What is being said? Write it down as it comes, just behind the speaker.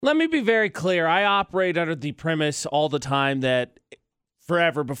Let me be very clear. I operate under the premise all the time that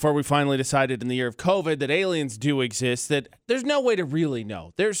forever before we finally decided in the year of COVID that aliens do exist, that there's no way to really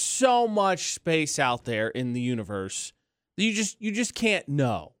know. There's so much space out there in the universe that you just can't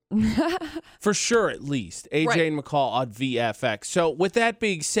know. For sure, at least. AJ Right. and McCall on VFX. So with that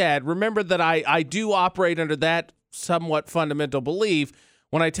being said, remember that I do operate under that somewhat fundamental belief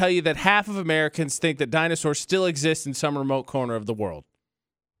when I tell you that half of Americans think that dinosaurs still exist in some remote corner of the world.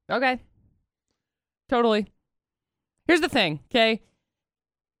 Okay. Totally. Here's the thing, okay?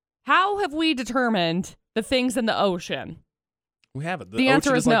 How have we determined the things in the ocean? We haven't. The answer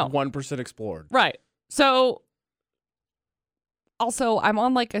ocean is like no. 1% explored. Right. So, also, I'm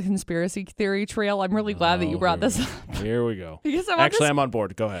on like a conspiracy theory trail. I'm really glad that you brought this up. Here we go. Because I'm on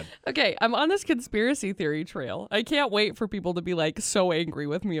board. Go ahead. Okay, I'm on this conspiracy theory trail. I can't wait for people to be like so angry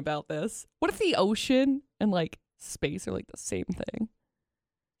with me about this. What if the ocean and like space are like the same thing?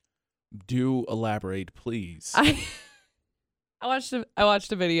 Do elaborate, please. I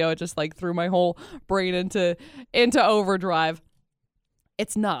watched a video. It just like threw my whole brain into overdrive.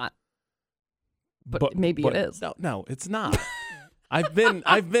 It's not, but maybe it is. No, it's not. I've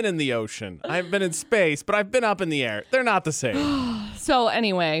been in the ocean. I've been in space, but I've been up in the air. They're not the same. So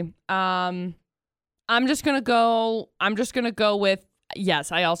anyway, I'm just gonna go with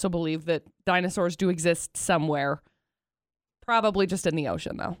yes. I also believe that dinosaurs do exist somewhere, probably just in the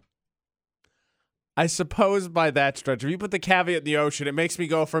ocean though. I suppose by that stretch, if you put the caveat in the ocean, it makes me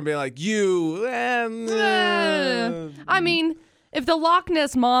go from being like, I mean, if the Loch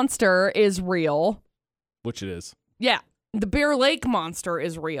Ness Monster is real. Which it is. Yeah. The Bear Lake Monster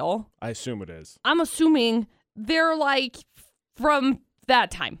is real. I assume it is. I'm assuming they're like from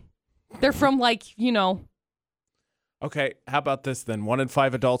that time. They're from like, Okay, how about this then? 1 in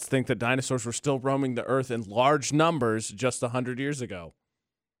 5 adults think that dinosaurs were still roaming the earth in large numbers just 100 years ago.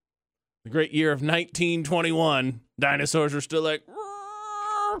 The great year of 1921, dinosaurs were still like...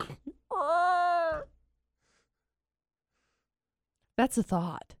 That's a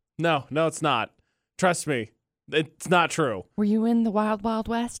thought. No, it's not. Trust me, it's not true. Were you in the Wild Wild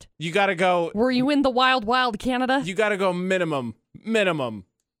West? You gotta go... Were you in the Wild Wild Canada? You gotta go minimum.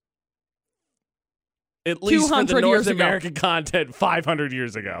 At least for 200 the North years ago. American content 500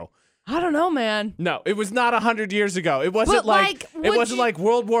 years ago. I don't know, man. No, it was not 100 years ago. It wasn't But, like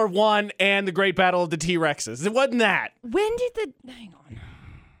World War I and the Great Battle of the T-Rexes. It wasn't that. Hang on.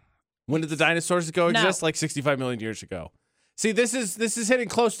 When did the dinosaurs go exist? Like 65 million years ago. See, this is hitting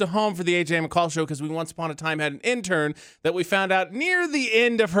close to home for the AJ McCall show because we once upon a time had an intern that we found out near the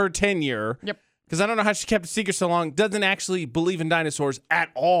end of her tenure. Yep. Because I don't know how she kept it secret so long. Doesn't actually believe in dinosaurs at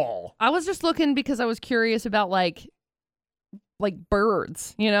all. I was just looking because I was curious about like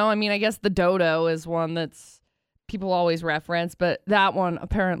birds, I mean, I guess the dodo is one that's people always reference, but that one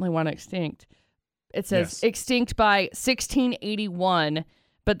apparently went extinct. It says extinct by 1681,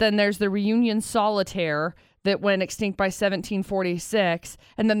 but then there's the Reunion solitaire that went extinct by 1746,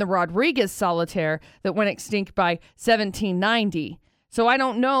 and then the Rodriguez solitaire that went extinct by 1790. So I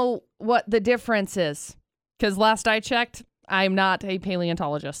don't know what the difference is, because last I checked, I'm not a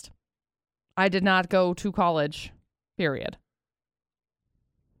paleontologist. I did not go to college, period.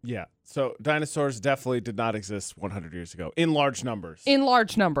 Yeah. So dinosaurs definitely did not exist 100 years ago in large numbers. In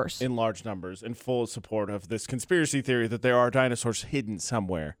large numbers. In full support of this conspiracy theory that there are dinosaurs hidden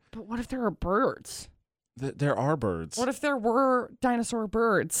somewhere. But what if there are birds? There are birds. What if there were dinosaur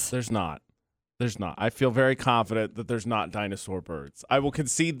birds? There's not. I feel very confident that there's not dinosaur birds. I will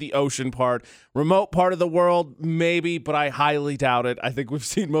concede the ocean part. Remote part of the world, maybe, but I highly doubt it. I think we've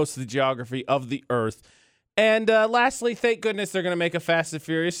seen most of the geography of the earth. And lastly, thank goodness they're going to make a Fast and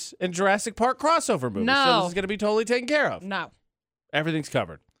Furious and Jurassic Park crossover movie. No. So this is going to be totally taken care of. No. Everything's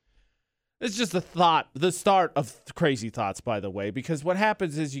covered. It's just the start of crazy thoughts, by the way, because what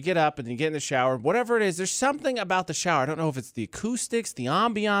happens is you get up and you get in the shower, whatever it is, there's something about the shower. I don't know if it's the acoustics, the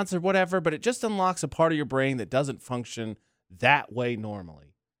ambiance, or whatever, but it just unlocks a part of your brain that doesn't function that way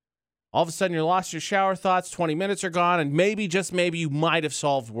normally. All of a sudden, you lost your shower thoughts, 20 minutes are gone, and maybe, just maybe, you might have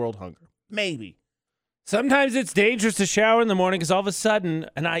solved world hunger. Maybe. Sometimes it's dangerous to shower in the morning because all of a sudden,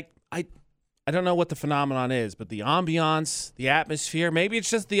 and I don't know what the phenomenon is, but the ambiance, the atmosphere, maybe it's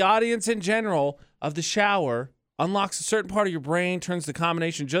just the audience in general of the shower unlocks a certain part of your brain, turns the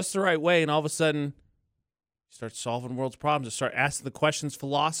combination just the right way, and all of a sudden, you start solving world's problems and start asking the questions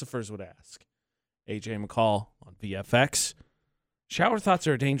philosophers would ask. AJ McCall on VFX. Shower thoughts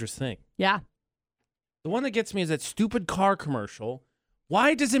are a dangerous thing. Yeah. The one that gets me is that stupid car commercial.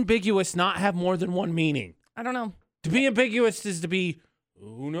 Why does ambiguous not have more than one meaning? I don't know. To be ambiguous is to be,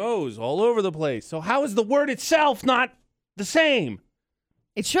 who knows, all over the place. So how is the word itself not the same?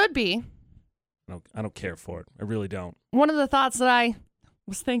 It should be. I don't care for it. I really don't. One of the thoughts that I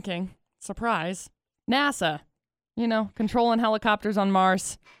was thinking, surprise, NASA, controlling helicopters on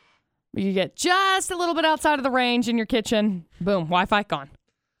Mars. You get just a little bit outside of the range in your kitchen. Boom, Wi-Fi gone.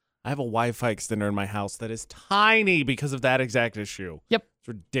 I have a Wi-Fi extender in my house that is tiny because of that exact issue. Yep. It's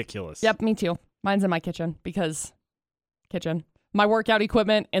ridiculous. Yep, me too. Mine's in my kitchen because my workout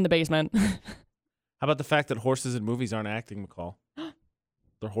equipment in the basement. How about the fact that horses in movies aren't acting, McCall?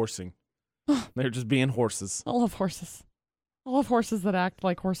 They're horsing. They're just being horses. I love horses. I love horses that act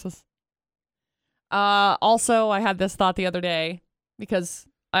like horses. Also, I had this thought the other day because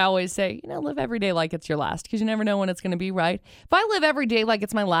I always say, live every day like it's your last because you never know when it's going to be, right? If I live every day like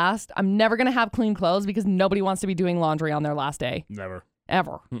it's my last, I'm never going to have clean clothes because nobody wants to be doing laundry on their last day. Never.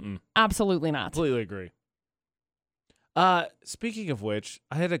 Ever. Mm-mm. Absolutely not. Completely agree. Speaking of which,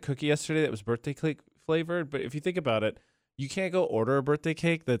 I had a cookie yesterday that was birthday cake flavored, but if you think about it, you can't go order a birthday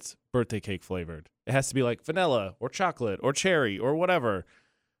cake that's birthday cake flavored. It has to be like vanilla or chocolate or cherry or whatever.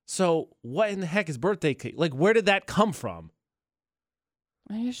 So what in the heck is birthday cake? Like, where did that come from?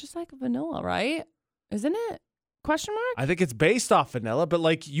 It's just like vanilla, right? Isn't it? Question mark? I think it's based off vanilla, but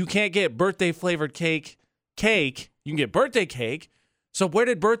like you can't get birthday flavored cake. You can get birthday cake. So where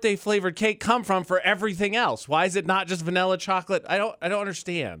did birthday flavored cake come from for everything else? Why is it not just vanilla chocolate? I don't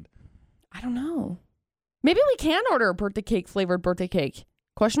understand. I don't know. Maybe we can order a birthday cake flavored birthday cake.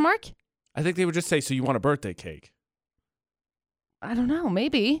 Question mark? I think they would just say, so you want a birthday cake? I don't know.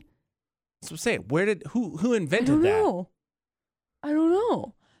 Maybe. That's what I'm saying. Who invented that? I don't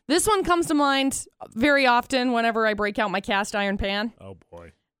know. This one comes to mind very often whenever I break out my cast iron pan. Oh,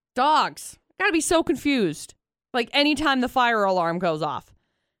 boy. Dogs. I gotta be so confused. Like anytime the fire alarm goes off.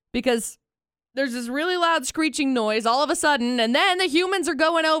 Because there's this really loud screeching noise all of a sudden, and then the humans are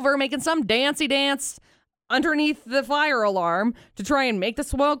going over making some dancey dance underneath the fire alarm to try and make the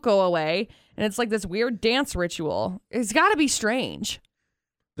smoke go away. And it's like this weird dance ritual. It's gotta be strange.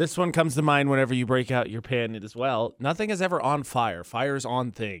 This one comes to mind whenever you break out your pan as well. Nothing is ever on fire. Fire is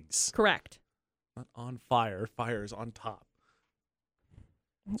on things. Correct. Not on fire. Fire is on top.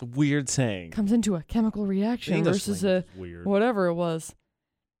 It's a weird saying. Comes into a chemical reaction versus a weird. Whatever it was.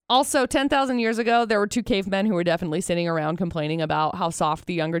 Also, 10,000 years ago, there were two cavemen who were definitely sitting around complaining about how soft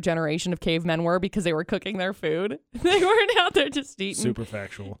the younger generation of cavemen were because they were cooking their food. They weren't out there just eating. Super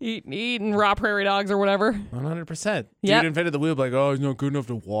factual. Eating raw prairie dogs or whatever. 100%. Yep. Dude invented the wheel, like, oh, he's not good enough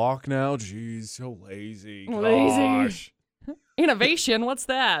to walk now. Jeez, so lazy. Lazy. Gosh. Innovation, what's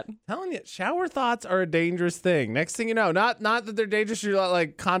that? Telling you, shower thoughts are a dangerous thing. Next thing you know, not that they're dangerous, you're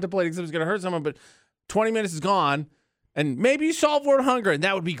like contemplating something's going to hurt someone, but 20 minutes is gone. And maybe you solve world hunger, and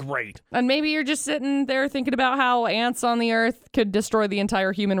that would be great. And maybe you're just sitting there thinking about how ants on the earth could destroy the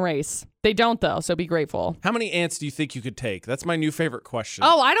entire human race. They don't, though, so be grateful. How many ants do you think you could take? That's my new favorite question.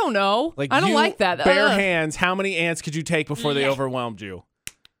 Oh, I don't know. I don't like that. Bare hands, how many ants could you take before they overwhelmed you?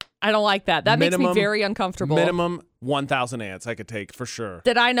 I don't like that. That makes me very uncomfortable. Minimum 1,000 ants I could take for sure.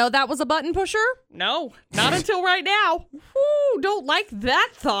 Did I know that was a button pusher? No, not until right now. Woo, don't like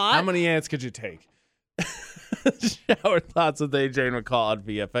that thought. How many ants could you take? Shower thoughts with AJ and McCall on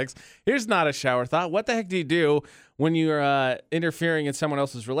VFX. Here's not a shower thought. What the heck do you do when you're interfering in someone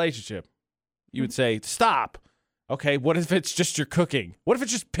else's relationship? You would say, stop. Okay, what if it's just your cooking? What if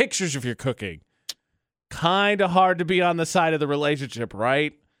it's just pictures of your cooking? Kind of hard to be on the side of the relationship,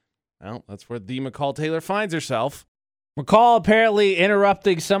 right? Well, that's where the McCall Taylor finds herself. McCall apparently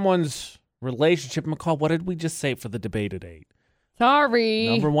interrupting someone's relationship. McCall, what did we just say for the debate at 8? Sorry.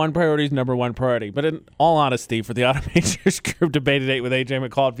 Number one priority is number one priority. But in all honesty, for the Automakers Group debate at 8 with AJ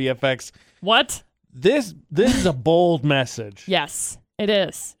McCall at VFX. What? This is a bold message. Yes, it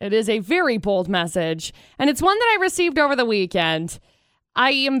is. It is a very bold message. And it's one that I received over the weekend.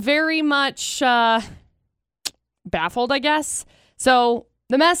 I am very much baffled, I guess. So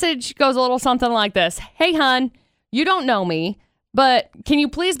the message goes a little something like this. Hey, hun, you don't know me, but can you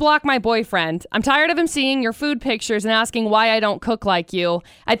please block my boyfriend? I'm tired of him seeing your food pictures and asking why I don't cook like you.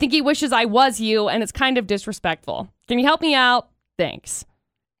 I think he wishes I was you, and it's kind of disrespectful. Can you help me out? Thanks.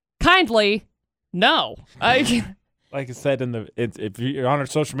 Kindly, no. Like I said, if you're on our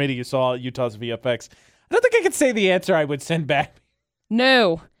social media, you saw Utah's VFX. I don't think I could say the answer I would send back.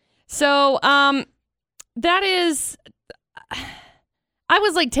 No. So, that is... I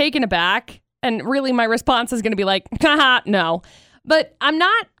was like taken aback. And really, my response is going to be like, haha, no. But I'm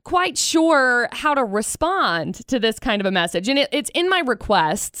not quite sure how to respond to this kind of a message. And it's in my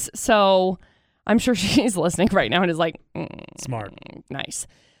requests, so I'm sure she's listening right now and is like, smart. Nice.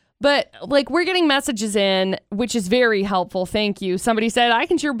 But, like, we're getting messages in, which is very helpful. Thank you. Somebody said, I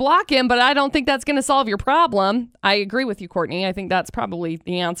can sure block him, but I don't think that's going to solve your problem. I agree with you, Courtney. I think that's probably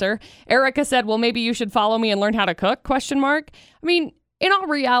the answer. Erica said, well, maybe you should follow me and learn how to cook, ? I mean, in all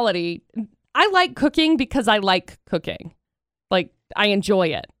reality, I like cooking because I like cooking. Like, I enjoy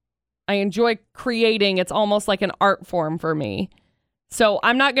it. I enjoy creating. It's almost like an art form for me. So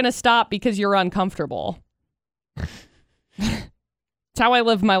I'm not going to stop because you're uncomfortable. It's how I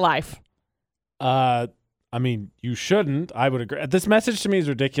live my life. I mean, you shouldn't. I would agree. This message to me is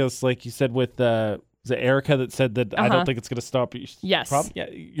ridiculous. Like you said with was it Erica that said that I don't think it's going to stop you. Yes. Yeah,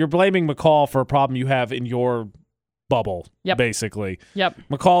 you're blaming McCall for a problem you have in your bubble, basically. Yep.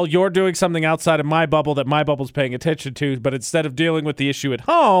 McCall, you're doing something outside of my bubble that my bubble's paying attention to, but instead of dealing with the issue at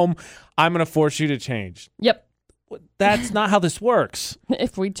home, I'm going to force you to change. Yep. That's not how this works.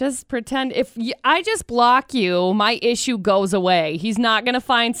 If we just pretend, I just block you, my issue goes away. He's not going to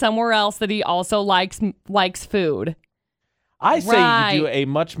find somewhere else that he also likes food. I say you do a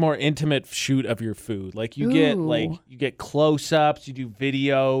much more intimate shoot of your food. Like you get close-ups, you do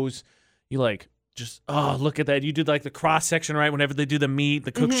videos, you like just, oh, look at that. You do like the cross-section, right? Whenever they do the meat,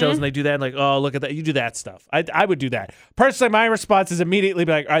 the cook shows, and they do that, like, oh, look at that. You do that stuff. I would do that. Personally, my response is immediately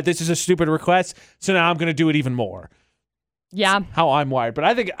be like, all right, this is a stupid request, so now I'm going to do it even more. Yeah. That's how I'm wired. But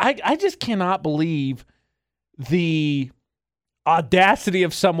I think, I just cannot believe the audacity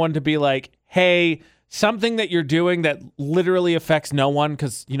of someone to be like, hey, something that you're doing that literally affects no one,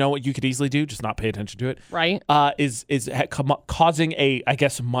 because you know what you could easily do, just not pay attention to it. Right. Is causing a, I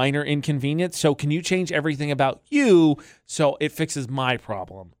guess, minor inconvenience. So can you change everything about you so it fixes my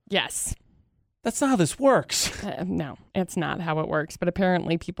problem? Yes. That's not how this works. No, it's not how it works. But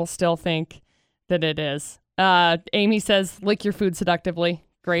apparently people still think that it is. Amy says, lick your food seductively.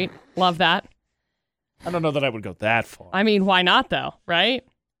 Great. Love that. I don't know that I would go that far. I mean, why not though? Right?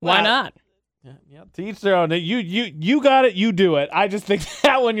 Why not? Yeah, to each their own. You got it. You do it. I just think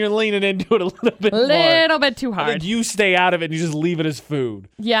that one you're leaning into it a little bit more. A little bit too hard. I think you stay out of it and you just leave it as food.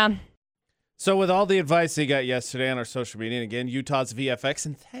 Yeah. So with all the advice you got yesterday on our social media, and again, Utah's VFX,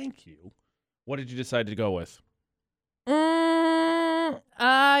 and thank you, what did you decide to go with?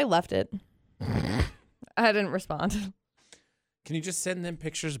 I left it. I didn't respond. Can you just send them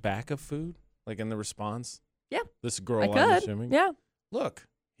pictures back of food, like in the response? Yeah. This girl, I could. I'm assuming. Yeah. Look,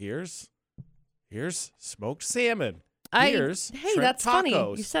 here's smoked salmon. Hey, tacos. that's funny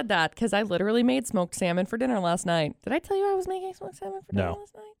you said that, because I literally made smoked salmon for dinner last night. Did I tell you I was making smoked salmon for dinner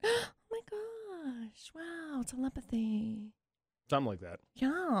last night? Oh my gosh. Wow, telepathy. Something like that.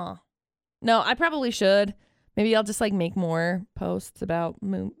 Yeah. No, I probably should. Maybe I'll just like make more posts about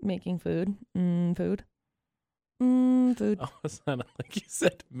making food. Food. Food. Oh, it sounded like you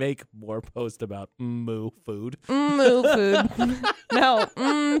said make more posts about food. Food. No,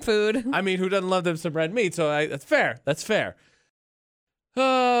 food. I mean, who doesn't love them some red meat? So that's fair. That's fair.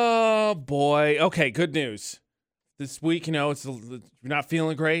 Oh, boy. Okay, good news. This week, you're not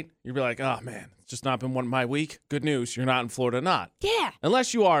feeling great. You'll be like, oh, man, it's just not been my week. Good news. You're not in Florida, not. Yeah.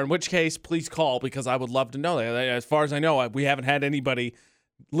 Unless you are, in which case, please call, because I would love to know that. As far as I know, we haven't had anybody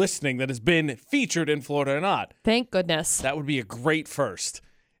listening that has been featured in Florida or not. Thank goodness. That would be a great first.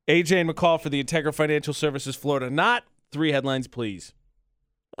 AJ and McCall for the Integra Financial Services Florida not. 3 headlines, please.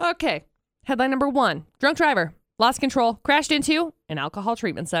 Okay. Headline number 1. Drunk driver. Lost control. Crashed into an alcohol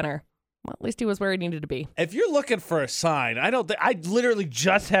treatment center. Well, at least he was where he needed to be. If you're looking for a sign, I literally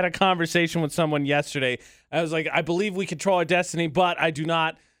just had a conversation with someone yesterday. I was like, I believe we control our destiny, but I do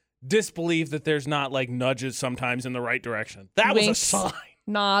not disbelieve that there's not like nudges sometimes in the right direction. That Winks, was a sign.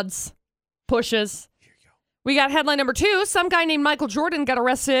 Nods, pushes. Here you go. We got headline number 2. Some guy named Michael Jordan got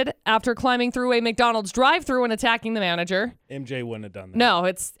arrested after climbing through a McDonald's drive-thru and attacking the manager. MJ wouldn't have done that. No,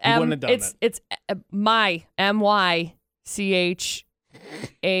 it's it's MyChael.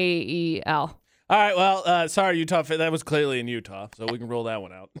 All right, well, sorry, Utah. That was clearly in Utah, so we can roll that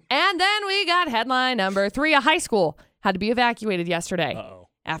one out. And then we got headline number 3. A high school had to be evacuated yesterday. Uh-oh.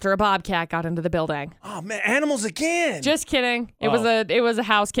 After a bobcat got into the building. Oh man, animals again! Just kidding. It was a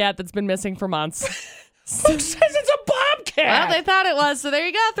house cat that's been missing for months. Who says it's a bobcat? Well, they thought it was, so there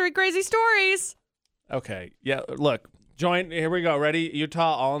you go. 3 crazy stories. Okay, yeah. Look, join. Here we go. Ready?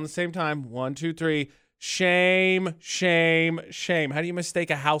 Utah, all in the same time. 1, 2, 3. Shame, shame, shame. How do you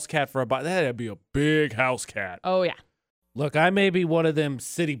mistake a house cat for a bobcat? That'd be a big house cat. Oh yeah. Look, I may be one of them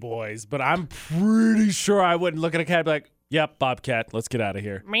city boys, but I'm pretty sure I wouldn't look at a cat and be like, yep, bobcat, let's get out of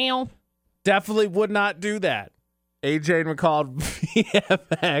here. Meow. Definitely would not do that. AJ and McCall,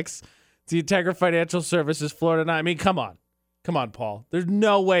 VFX, the Integra Financial Services, Florida 9. I mean, come on. Come on, Paul. There's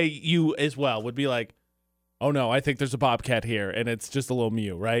no way you as well would be like, oh no, I think there's a bobcat here, and it's just a little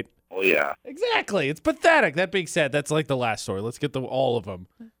Mew, right? Oh, yeah. Exactly. It's pathetic. That being said, that's like the last story. Let's get all of them.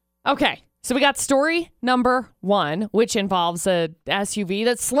 Okay. So we got story number 1, which involves a SUV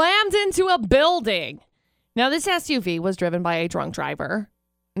that slammed into a building. Now, this SUV was driven by a drunk driver.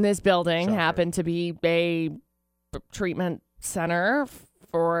 And this building happened to be a treatment center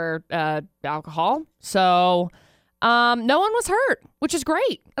for alcohol. So no one was hurt, which is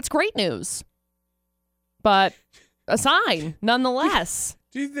great. That's great news. But a sign, nonetheless.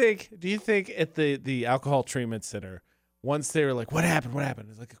 Do you think at the alcohol treatment center, once they were like, what happened?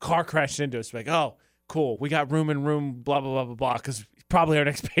 It's like a car crashed into us. Like, oh, cool. We got room, blah, blah, blah, blah, blah, because probably our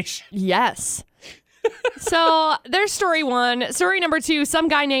next patient. Yes. So there's story 1. Story number 2, some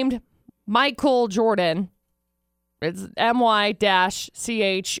guy named McCall Jordan. It's MY-CHAEL.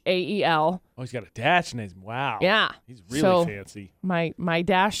 Oh, he's got a dash name. Wow. Yeah. He's really fancy. My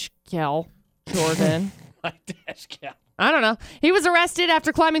dash gal Jordan. My dash gal. I don't know. He was arrested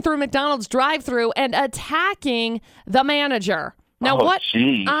after climbing through a McDonald's drive-thru and attacking the manager. Now, what?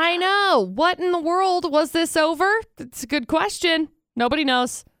 Geez. I know. What in the world was this over? It's a good question. Nobody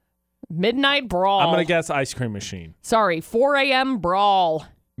knows. Midnight brawl. I'm going to guess ice cream machine. Sorry, 4 a.m. brawl.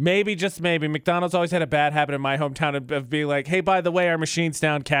 Maybe, just maybe. McDonald's always had a bad habit in my hometown of being like, hey, by the way, our machine's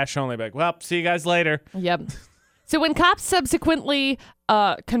down, cash only. Like, well, see you guys later. Yep. So when cops subsequently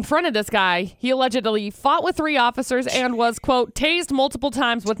confronted this guy, he allegedly fought with 3 officers and was, quote, tased multiple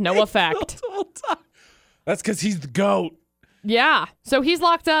times with no effect. That's because he's the GOAT. Yeah. So he's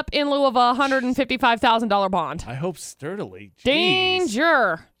locked up in lieu of a $155,000 bond. I hope sturdily. Jeez.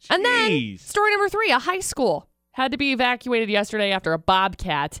 Danger. Jeez. And then story number 3, a high school had to be evacuated yesterday after a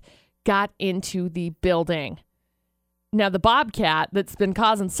bobcat got into the building. Now, the bobcat that's been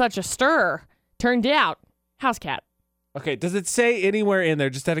causing such a stir turned out house cat. Okay, does it say anywhere in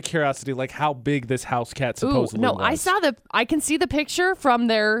there, just out of curiosity, like how big this house cat supposedly was? I can see the picture from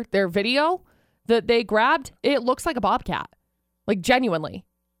their video that they grabbed. It looks like a bobcat. Like, genuinely.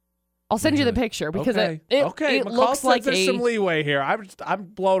 I'll send you the picture because it McCall looks like there's some leeway here. I'm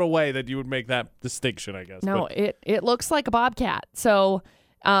blown away that you would make that distinction, I guess. No, it looks like a bobcat. So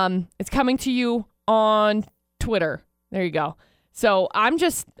it's coming to you on Twitter. There you go. So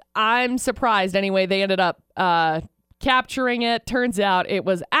I'm surprised anyway they ended up capturing it. Turns out it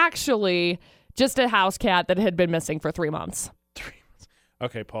was actually just a house cat that had been missing for 3 months. 3 months.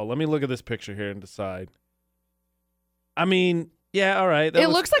 Okay, Paul, let me look at this picture here and decide. I mean, yeah, all right. It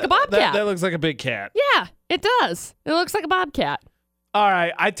looks like a bobcat. That looks like a big cat. Yeah, it does. It looks like a bobcat. All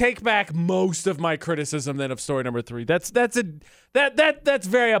right, I take back most of my criticism then of story number 3. That's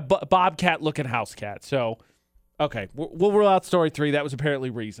very a bobcat looking house cat. So, okay, we'll rule out story 3. That was apparently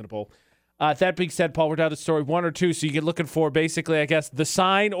reasonable. That being said, Paul, we're down to story 1 or 2. So you get looking for basically, I guess, the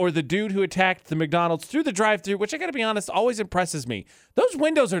sign or the dude who attacked the McDonald's through the drive-thru, which I got to be honest, always impresses me. Those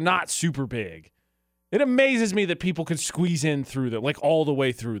windows are not super big. It amazes me that people can squeeze in through them, like all the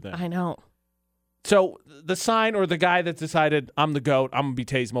way through them. I know. So the sign or the guy that decided, I'm the GOAT, I'm going to be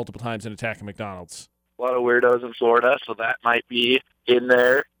tased multiple times and attack a McDonald's. A lot of weirdos in Florida, so that might be in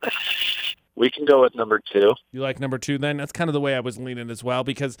there. We can go with number 2. You like number 2 then? That's kind of the way I was leaning as well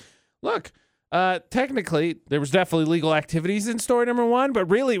because, look, technically there was definitely legal activities in story number 1, but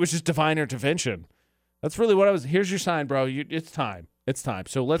really it was just divine intervention. That's really what I was. Here's your sign, bro. It's time. It's time.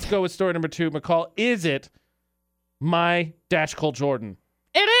 So let's go with story number 2. McCall, is it MY-Cole Jordan?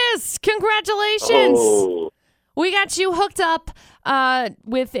 It is. Congratulations. Oh. We got you hooked up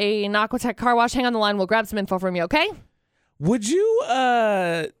with a Aquatech car wash. Hang on the line. We'll grab some info from you, okay? Would you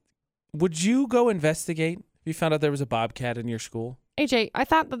go investigate if you found out there was a bobcat in your school? AJ, I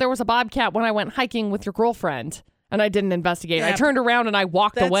thought that there was a bobcat when I went hiking with your girlfriend, and I didn't investigate. Yeah, I turned around and I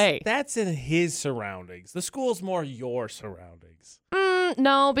walked away. That's in his surroundings. The school's more your surroundings.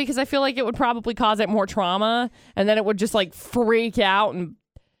 No, because I feel like it would probably cause it more trauma, and then it would just like freak out and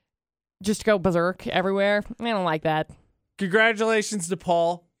just go berserk everywhere. I don't like that. Congratulations to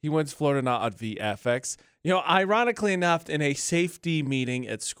Paul. He wins Florida Not on VFX. You know, ironically enough, in a safety meeting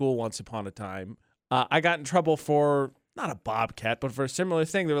at school once upon a time, I got in trouble for not a bobcat, but for a similar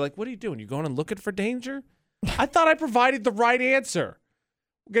thing. They were like, what are you doing? You going and looking for danger? I thought I provided the right answer.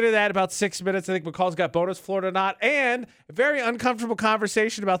 We'll get to that in about 6 minutes. I think McCall's got bonus Florida Not and a very uncomfortable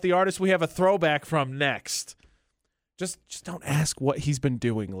conversation about the artist we have a throwback from next. Just don't ask what he's been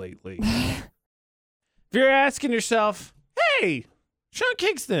doing lately. If you're asking yourself, hey, Sean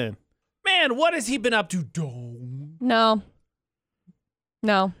Kingston, man, what has he been up to? No.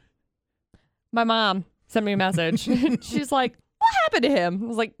 My mom sent me a message. She's like, what happened to him? I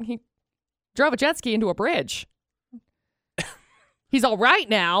was like, he drove a jet ski into a bridge. He's all right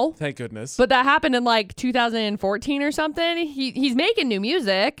now. Thank goodness. But that happened in like 2014 or something. He's making new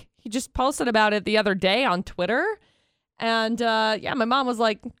music. He just posted about it the other day on Twitter. And my mom was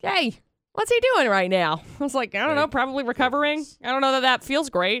like, hey, what's he doing right now? I was like, I don't know, probably recovering. I don't know that feels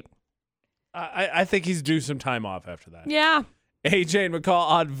great. I think he's due some time off after that. Yeah. AJ and McCall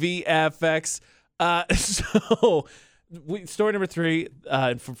on VFX. Story number 3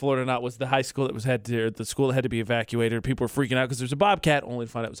 from Florida Not was the high school that the school that had to be evacuated. People were freaking out because there's a bobcat, only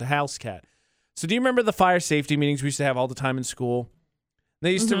to find out it was a house cat. So do you remember the fire safety meetings we used to have all the time in school?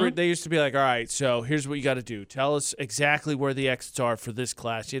 They used to be like, all right, so here's what you got to do. Tell us exactly where the exits are for this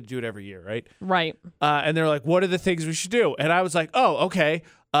class. You had to do it every year, right? Right. And they're like, what are the things we should do? And I was like, oh, okay.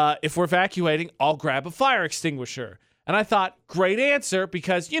 If we're evacuating, I'll grab a fire extinguisher. And I thought, great answer,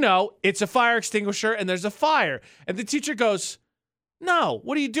 because, it's a fire extinguisher and there's a fire. And the teacher goes, no,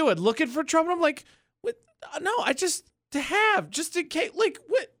 what are you doing? Looking for trouble? I'm like, what? No, just in case, like,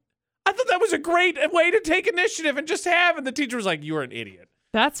 what? I thought that was a great way to take initiative and just have. And the teacher was like, you're an idiot.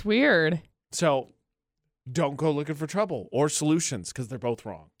 That's weird. So don't go looking for trouble or solutions because they're both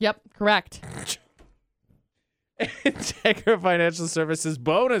wrong. Yep, correct. Integra Financial Services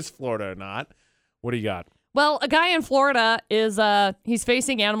bonus, Florida or not. What do you got? Well, a guy in Florida he's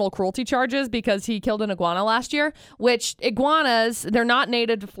facing animal cruelty charges because he killed an iguana last year, which iguanas, they're not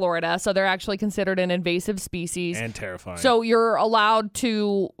native to Florida, so they're actually considered an invasive species. And terrifying. So you're allowed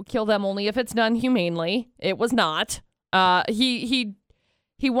to kill them only if it's done humanely. It was not.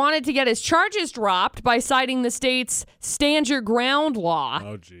 He wanted to get his charges dropped by citing the state's stand your ground law.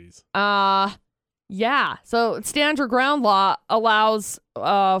 Oh, jeez. Yeah. So stand your ground law allows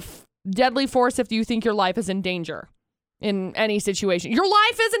deadly force if you think your life is in danger in any situation. Your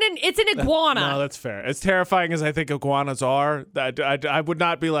life it's an iguana. No, that's fair. As terrifying as I think iguanas are, I would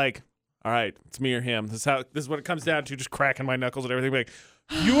not be like, all right, it's me or him. This is what it comes down to, just cracking my knuckles and everything. Like,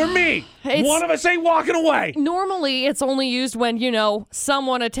 you or me. One of us ain't walking away. Normally, it's only used when,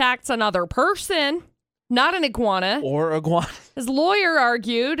 someone attacks another person, not an iguana. Or iguana. His lawyer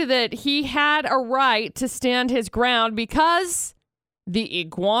argued that he had a right to stand his ground because the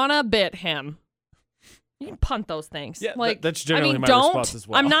iguana bit him. You can punt those things. Yeah, that's generally my response as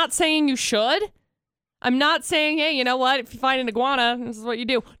well. I'm not saying you should. I'm not saying, hey, you know what? If you find an iguana, this is what you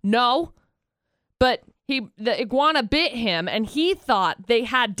do. No. But the iguana bit him, and he thought they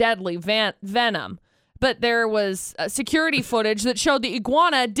had deadly venom. But there was security footage that showed the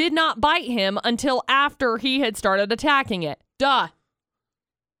iguana did not bite him until after he had started attacking it. Duh.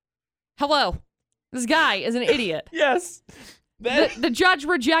 Hello. This guy is an idiot. Yes. The judge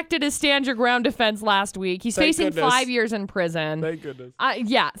rejected his stand your ground defense last week. He's facing 5 years in prison. Thank goodness.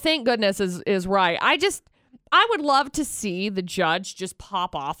 Thank goodness is right. I would love to see the judge just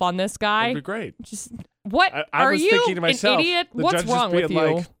pop off on this guy. That'd be great. Just what I are was you thinking to myself, an idiot? the What's judge wrong just with being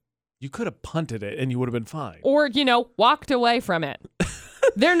you? like, you could have punted it and you would have been fine. Or walked away from it.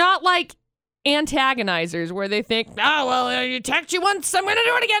 They're not like antagonizers where they think, oh well, I attacked you once, I'm gonna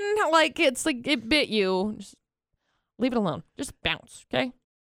do it again. Like it's like it bit you. Just leave it alone. Just bounce, okay?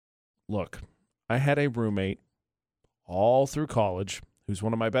 Look, I had a roommate all through college who's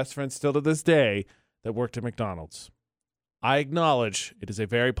one of my best friends still to this day that worked at McDonald's. I acknowledge it is a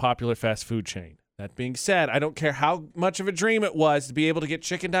very popular fast food chain. That being said, I don't care how much of a dream it was to be able to get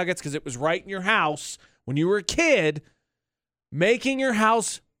chicken nuggets because it was right in your house when you were a kid. Making your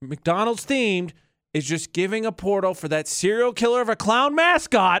house McDonald's themed is just giving a portal for that serial killer of a clown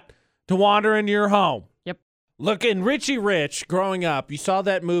mascot to wander into your home. Yep. Look, in Richie Rich, growing up, you saw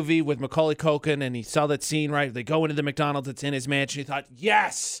that movie with Macaulay Culkin, and he saw that scene, right? They go into the McDonald's that's in his mansion. He thought,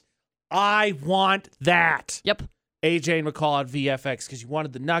 yes, I want that. Yep. AJ and McCall on VFX, because you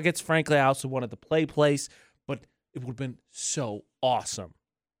wanted the nuggets. Frankly, I also wanted the play place, but it would have been so awesome.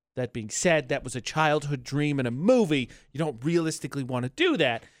 That being said, that was a childhood dream in a movie. You don't realistically want to do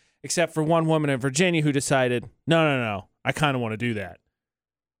that, except for one woman in Virginia who decided, no, I kind of want to do that.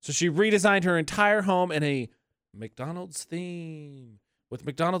 So she redesigned her entire home in a McDonald's theme with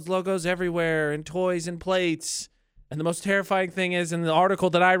McDonald's logos everywhere and toys and plates. And the most terrifying thing is, in the article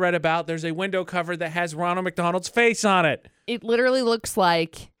that I read about, there's a window cover that has Ronald McDonald's face on it. It literally looks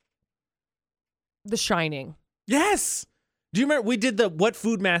like The Shining. Yes. Do you remember we did the what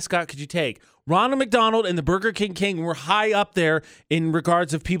food mascot could you take? Ronald McDonald and the Burger King were high up there in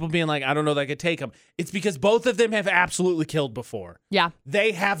regards of people being like, I don't know that I could take them. It's because both of them have absolutely killed before. Yeah.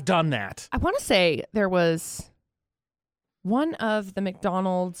 They have done that. I want to say there was one of the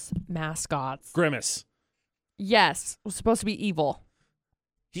McDonald's mascots. Grimace. Yes. Was supposed to be evil.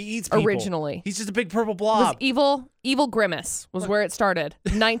 He eats people. Originally. He's just a big purple blob. Was evil Grimace was where it started.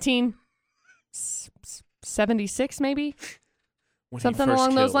 1976 maybe? Something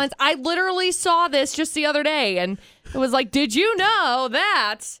along those lines. I literally saw this just the other day, and it was like, did you know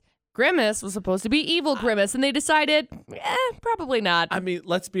that Grimace was supposed to be evil Grimace? And they decided, probably not. I mean,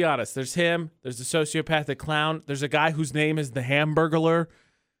 let's be honest. There's him. There's the sociopathic clown. There's a guy whose name is the Hamburglar.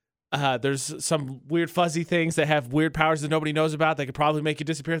 There's some weird fuzzy things that have weird powers that nobody knows about. They could probably make you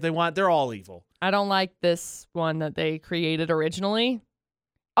disappear if they want. They're all evil. I don't like this one that they created originally.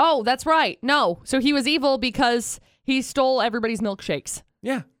 Oh, that's right. No. So he was evil because he stole everybody's milkshakes.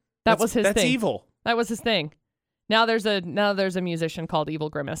 Yeah. That was his thing. That's evil. That was his thing. Now there's a musician called Evil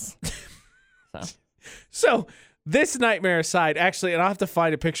Grimace. So this nightmare aside, actually, and I'll have to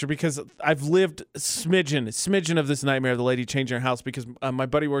find a picture because I've lived smidgen of this nightmare of the lady changing her house because my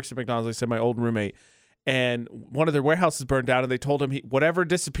buddy works at McDonald's. I said my old roommate, and one of their warehouses burned down, and they told him whatever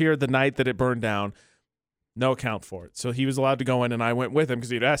disappeared the night that it burned down, no account for it. So he was allowed to go in, and I went with him because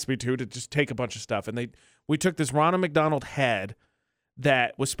he'd asked me to just take a bunch of stuff. And we took this Ronald McDonald head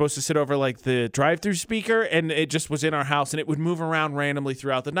that was supposed to sit over like the drive-through speaker, and it just was in our house, and it would move around randomly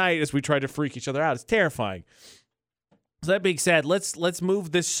throughout the night as we tried to freak each other out. It's terrifying. So that being said, let's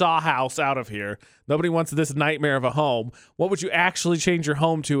move this Saw house out of here. Nobody wants this nightmare of a home. What would you actually change your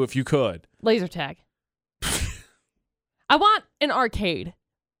home to if you could? Laser tag. I want an arcade.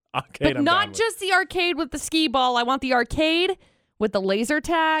 But I'm not just the arcade with the skee ball. I want the arcade with the laser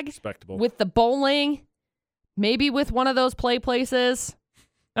tag. Respectable. With the bowling. Maybe with one of those play places.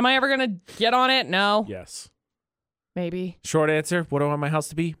 Am I ever going to get on it? No. Yes. Maybe. Short answer, what do I want my house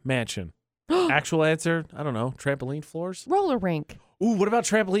to be? Mansion. Actual answer, I don't know, trampoline floors? Roller rink. Ooh, what about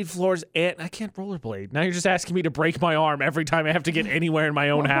trampoline floors? And I can't rollerblade. Now you're just asking me to break my arm every time I have to get anywhere in my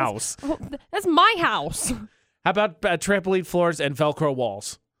own house. That's my house. How about trampoline floors and Velcro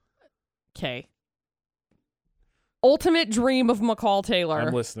walls? Okay. Ultimate dream of McCall Taylor.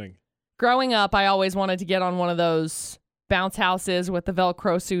 I'm listening. Growing up, I always wanted to get on one of those bounce houses with the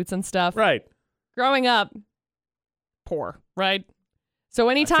Velcro suits and stuff. Right. Growing up, poor, right? So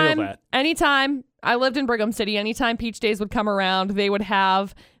anytime I lived in Brigham City, anytime Peach Days would come around, they would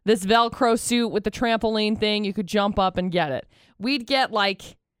have this Velcro suit with the trampoline thing. You could jump up and get it. We'd get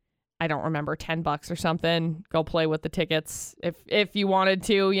like, I don't remember, $10 or something. Go play with the tickets if you wanted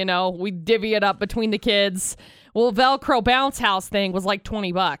to, you know. We'd divvy it up between the kids. Well, Velcro bounce house thing was like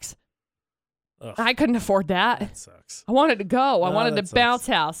 $20. Ugh. I couldn't afford that. That sucks. I wanted to go. I wanted to bounce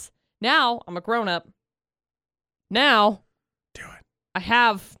house. Now I'm a grown up. Now do it. I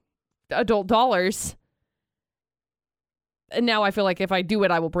have adult dollars. And now I feel like if I do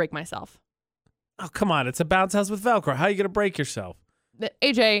it, I will break myself. Oh, come on. It's a bounce house with Velcro. How are you going to break yourself?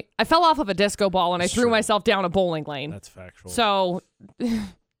 AJ, I fell off of a disco ball and I threw myself down a bowling lane. That's factual. So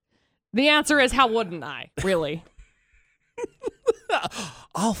the answer is, how wouldn't I? Really?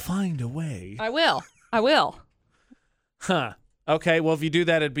 I'll find a way. I will. Huh. Okay, well, if you do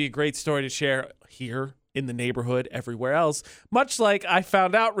that, it'd be a great story to share here in the neighborhood, everywhere else. Much like I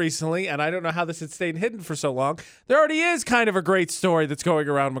found out recently, and I don't know how this had stayed hidden for so long, there already is kind of a great story that's going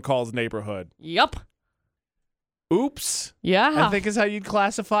around McCall's neighborhood. Yup. Oops. Yeah. I think is how you'd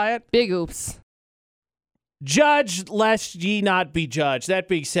classify it. Big oops. Judge lest ye not be judged. That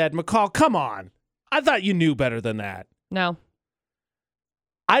being said, McCall, come on. I thought you knew better than that. No.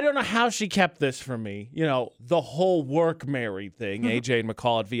 I don't know how she kept this from me, you know, the whole work married thing, AJ and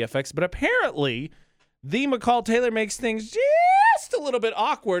McCall at VFX, but apparently the McCall Taylor makes things just a little bit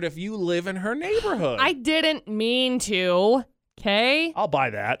awkward if you live in her neighborhood. I didn't mean to, okay? I'll buy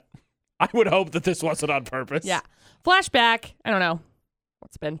that. I would hope that this wasn't on purpose. Yeah. Flashback, I don't know.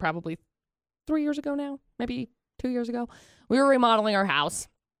 It's been probably 3 years ago now, maybe 2 years ago. We were remodeling our house.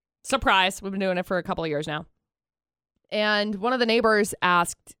 Surprise, we've been doing it for a couple of years now. And one of the neighbors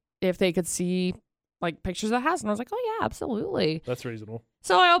asked if they could see like pictures of the house. And I was like, oh, yeah, absolutely. That's reasonable.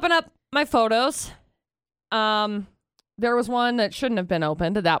 So I open up my photos. There was one that shouldn't have been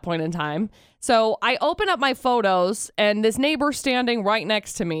opened at that point in time. So I open up my photos and this neighbor standing right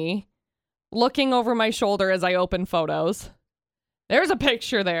next to me, looking over my shoulder as I open photos. There's a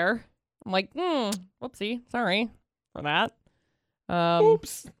picture there. I'm like, whoopsie. Sorry for that.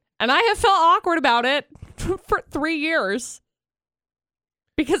 Oops. And I have felt awkward about it for 3 years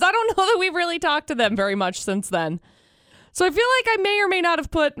because I don't know that we've really talked to them very much since then. So I feel like I may or may not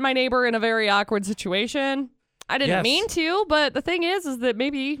have put my neighbor in a very awkward situation. I didn't mean to, but the thing is that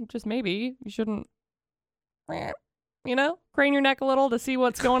maybe, just maybe, you shouldn't, you know, crane your neck a little to see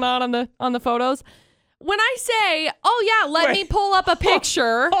what's going on the photos. When I say, oh yeah, let me pull up a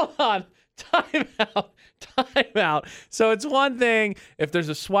picture. Hold on. Time out. So it's one thing if there's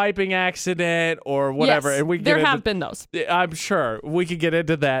a swiping accident or whatever. Yes, and we there have been those. I'm sure we could get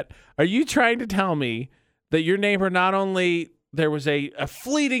into that. Are you trying to tell me that your neighbor not only there was a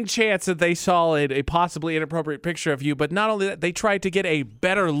fleeting chance that they saw a possibly inappropriate picture of you, but not only that, they tried to get a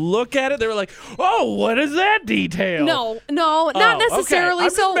better look at it. They were like, "Oh, what is that detail?" No, not necessarily. Okay.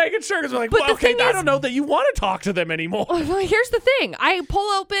 I'm so just making sure because we're like, but well, okay, I is, don't know that you want to talk to them anymore. Well, here's the thing. I pull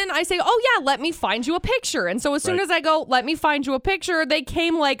open, I say, "Oh yeah, let me find you a picture." And so as soon as I go, "Let me find you a picture," they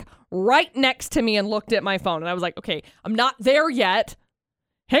came like right next to me and looked at my phone, and I was like, "Okay, I'm not there yet.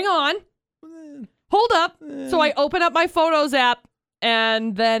 Hang on. Hold up." So I open up my Photos app.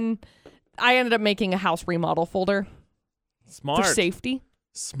 And then I ended up making a house remodel folder. Smart. For safety.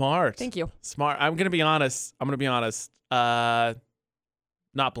 Smart. Thank you. Smart. I'm going to be honest. Not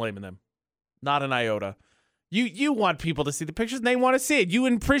blaming them. Not an iota. You want people to see the pictures and they want to see it. You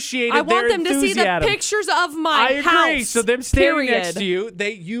appreciate I want them to see the pictures of my house. I agree. So them standing period. next to you,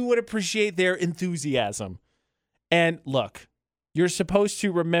 you would appreciate their enthusiasm. And look, you're supposed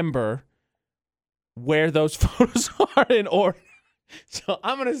to remember where those photos are in order. So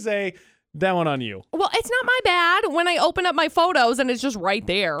I'm going to say that one on you. Well, it's not my bad when I open up my photos and it's just right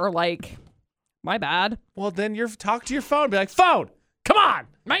there. Like, my bad. Well, then talk to your phone. Be like, phone, come on,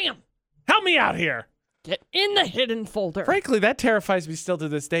 man, help me out here. Get in the hidden folder. Frankly, that terrifies me still to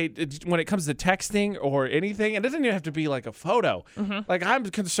this day when it comes to texting or anything. And it doesn't even have to be like a photo. Mm-hmm. Like, I'm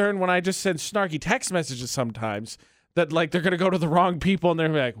concerned when I just send snarky text messages sometimes that, like, they're going to go to the wrong people and they're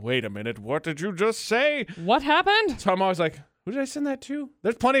like, wait a minute, what did you just say? What happened? So I'm always like, who did I send that to?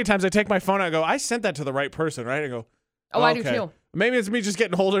 There's plenty of times I take my phone out and go, I sent that to the right person, right? I go, oh, I do too. Maybe it's me just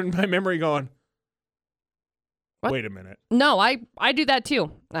getting older in my memory going, what? Wait a minute. No, I do that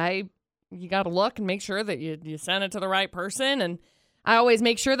too. You got to look and make sure that you send it to the right person. And I always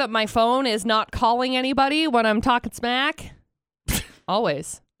make sure that my phone is not calling anybody when I'm talking smack.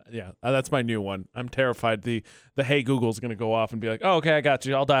 Always. Yeah, that's my new one. I'm terrified the Hey Google's going to go off and be like, oh, okay, I got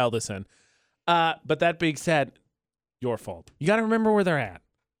you. I'll dial this in. But that being said, your fault. You got to remember where they're at,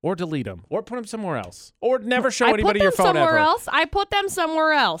 or delete them, or put them somewhere else, or never show anybody your phone ever. I put them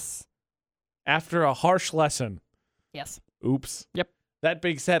somewhere else. After a harsh lesson. Yes. Oops. Yep. That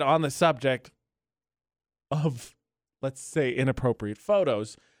being said, on the subject of, let's say, inappropriate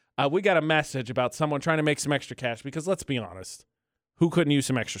photos, we got a message about someone trying to make some extra cash because, let's be honest, who couldn't use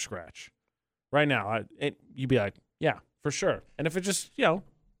some extra scratch? Right now, you'd be like, yeah, for sure. And if it's just, a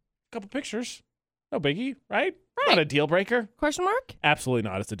couple pictures, no biggie, right? Not a deal breaker. Question mark? Absolutely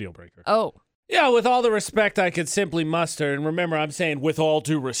not. It's a deal breaker. Oh. Yeah, with all the respect I could simply muster, and remember, I'm saying with all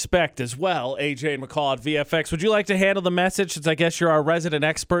due respect as well, AJ and McCall at VFX, would you like to handle the message since I guess you're our resident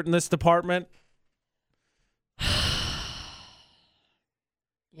expert in this department?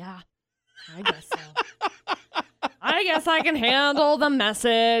 Yeah, I guess so. I guess I can handle the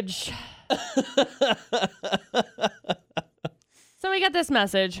message. So we got this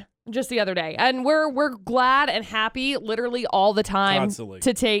message just the other day, and we're glad and happy literally all the time Constantly.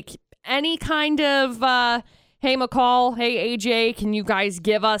 To take any kind of, hey, McCall, hey, AJ, can you guys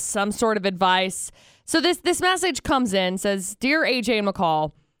give us some sort of advice? So this message comes in, says, Dear AJ and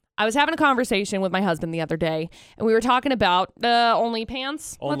McCall, I was having a conversation with my husband the other day, and we were talking about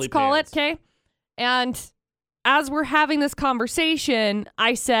OnlyPants, let's call it, okay? And as we're having this conversation,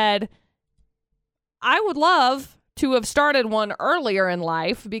 I said, I would love to have started one earlier in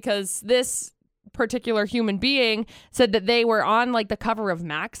life because this particular human being said that they were on like the cover of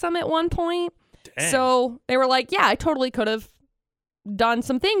Maxim at one point. Dang. So they were like, yeah, I totally could have done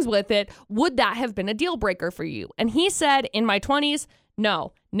some things with it. Would that have been a deal breaker for you? And he said, in my 20s,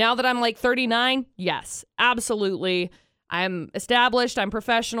 no. Now that I'm like 39, yes, absolutely. I'm established, I'm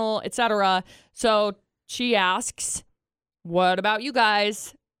professional, etc. So she asks, what about you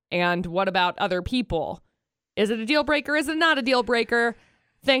guys? And what about other people? Is it a deal breaker? Is it not a deal breaker?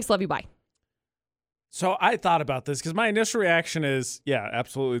 Thanks, love you, bye. So I thought about this because my initial reaction is, yeah,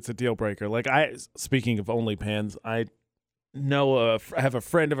 absolutely, it's a deal breaker. Like, speaking of OnlyPans, I know I have a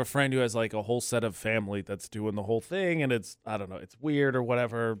friend of a friend who has like a whole set of family that's doing the whole thing, and it's, I don't know, it's weird or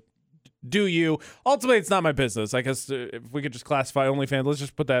whatever. Do you? Ultimately, it's not my business. I guess if we could just classify OnlyFans, let's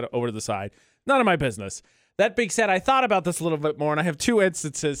just put that over to the side. None of my business. That being said, I thought about this a little bit more, and I have two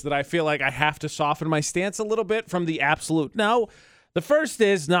instances that I feel like I have to soften my stance a little bit from the absolute no. The first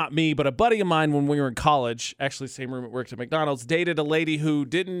is not me, but a buddy of mine when we were in college, actually same room at work at McDonald's, dated a lady who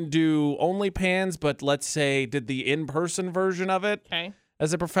didn't do OnlyPans, but let's say did the in-person version of it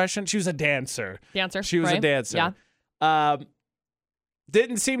as a profession. She was a dancer. She was a dancer. Yeah.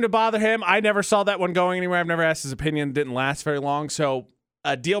 Didn't seem to bother him. I never saw that one going anywhere. I've never asked his opinion. Didn't last very long. So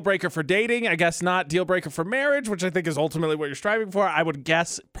a deal breaker for dating, I guess not. Deal breaker for marriage, which I think is ultimately what you're striving for. I would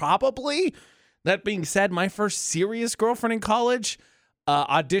guess probably. That being said, my first serious girlfriend in college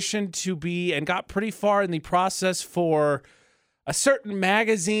auditioned to be and got pretty far in the process for a certain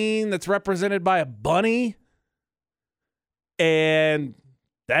magazine that's represented by a bunny. And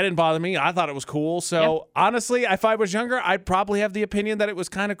that didn't bother me. I thought it was cool. So honestly, if I was younger, I'd probably have the opinion that it was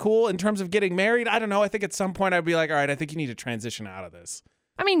kind of cool. In terms of getting married, I don't know. I think at some point I'd be like, all right, I think you need to transition out of this.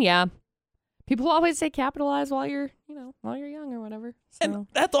 I mean, yeah. People always say capitalize while you're young or whatever. So. And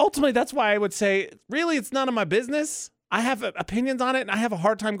that's why I would say, really, it's none of my business. I have opinions on it, and I have a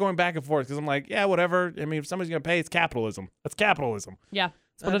hard time going back and forth because I'm like, yeah, whatever. I mean, if somebody's going to pay, it's capitalism. That's capitalism. Yeah,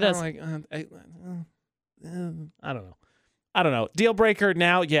 that's what it is. Like, I don't know. Deal breaker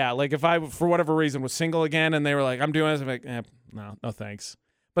now, yeah. Like if I, for whatever reason, was single again and they were like, I'm doing this, I'm like, no thanks.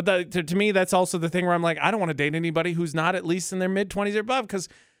 But to me, that's also the thing where I'm like, I don't want to date anybody who's not at least in their mid-20s or above because,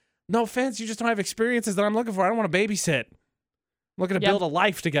 no offense, you just don't have experiences that I'm looking for. I don't want to babysit. I'm looking to build a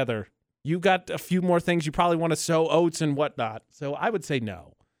life together. You got a few more things. You probably want to sow oats and whatnot. So I would say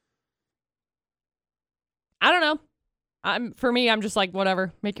no. I don't know. For me, I'm just like,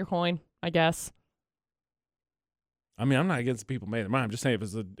 whatever. Make your coin, I guess. I mean, I'm not against people making their mind. I'm just saying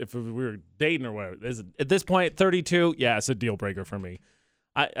if we were dating or whatever. At this point, 32, yeah, it's a deal breaker for me.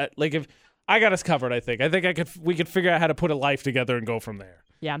 I like if I got us covered. I think we could figure out how to put a life together and go from there.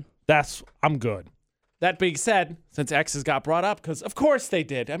 Yeah, I'm good. That being said, since exes got brought up, because of course they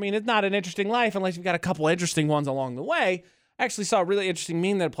did. I mean, it's not an interesting life unless you've got a couple interesting ones along the way. I actually saw a really interesting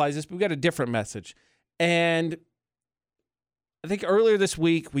meme that applies to this, but we got a different message. And I think earlier this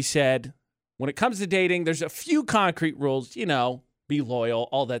week we said, when it comes to dating, there's a few concrete rules, be loyal,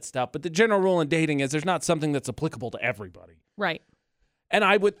 all that stuff. But the general rule in dating is there's not something that's applicable to everybody. Right. And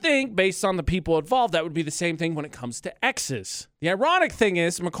I would think, based on the people involved, that would be the same thing when it comes to exes. The ironic thing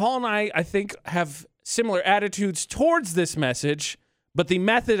is, McCall and I think, have similar attitudes towards this message, but the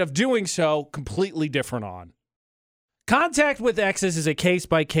method of doing so completely different on. Contact with exes is a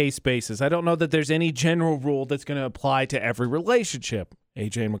case-by-case basis. I don't know that there's any general rule that's going to apply to every relationship.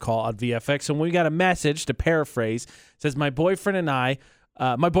 AJ and McCall on VFX. And we got a message, to paraphrase, says, my boyfriend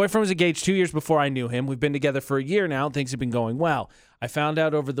was engaged 2 years before I knew him. We've been together for a year now, and things have been going well. I found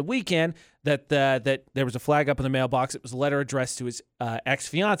out over the weekend that there was a flag up in the mailbox. It was a letter addressed to his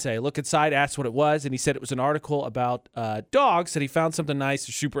ex-fiance. I looked inside, asked what it was, and he said it was an article about dogs, that he found something nice,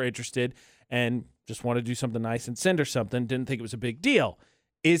 was super interested, and just wanted to do something nice and send her something. Didn't think it was a big deal.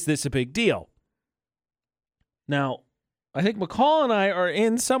 Is this a big deal? Now, I think McCall and I are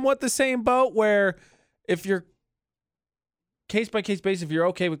in somewhat the same boat where if you're case-by-case basis, if you're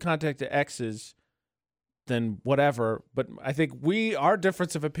okay with contact to exes, then whatever. But I think our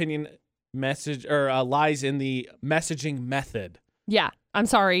difference of opinion lies in the messaging method. Yeah. I'm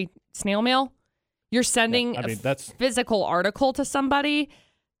sorry. Snail mail? You're sending that's physical article to somebody?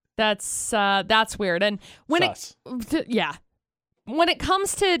 That's weird. And when when it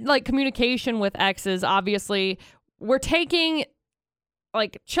comes to like communication with exes, obviously we're taking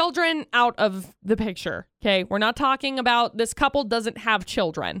like children out of the picture. Okay. We're not talking about this couple doesn't have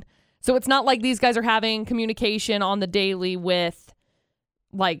children. So it's not like these guys are having communication on the daily with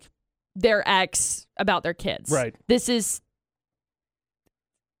like their ex about their kids. Right. This is,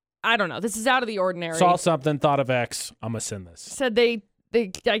 I don't know. This is out of the ordinary. Saw something, thought of X. I'm going to send this. Said they,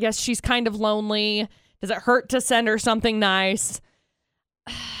 I guess she's kind of lonely. Does it hurt to send her something nice?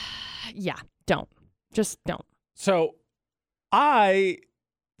 Yeah, don't. Just don't. So I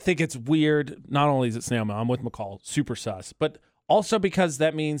think it's weird. Not only is it snail mail, I'm with McCall, super sus, but also because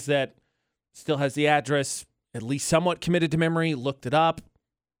that means that still has the address, at least somewhat committed to memory, looked it up,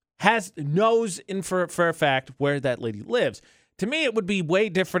 knows for a fact where that lady lives. To me, it would be way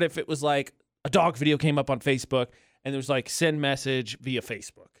different if it was like a dog video came up on Facebook and there's like send message via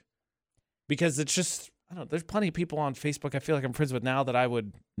Facebook. Because it's just, I don't know, there's plenty of people on Facebook I feel like I'm friends with now that I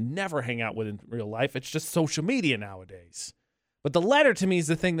would never hang out with in real life. It's just social media nowadays. But the letter to me is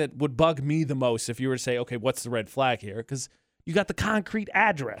the thing that would bug me the most if you were to say, okay, what's the red flag here? Because you got the concrete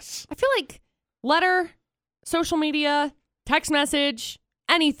address. I feel like letter, social media, text message,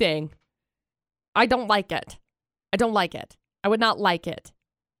 anything. I don't like it. I don't like it. I would not like it.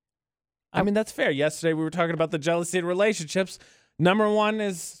 I mean, that's fair. Yesterday we were talking about the jealousy in relationships. Number one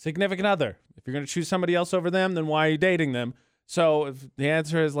is significant other. If you're going to choose somebody else over them, then why are you dating them? So if the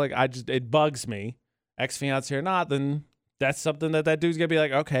answer is like, it bugs me, ex-fiance or not, then that's something that dude's going to be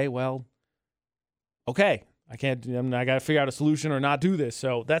like, okay, well, okay. I got to figure out a solution or not do this.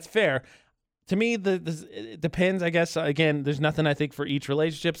 So that's fair. To me, it depends, I guess. Again, there's nothing I think for each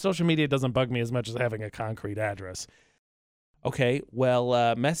relationship. Social media doesn't bug me as much as having a concrete address. Okay,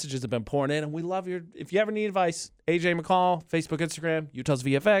 well, messages have been pouring in, and we love if you ever need advice, AJ McCall, Facebook, Instagram, Utah's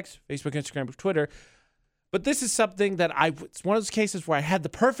VFX, Facebook, Instagram, Twitter. But this is something that it's one of those cases where I had the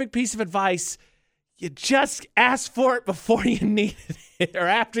perfect piece of advice, You just asked for it before you needed it or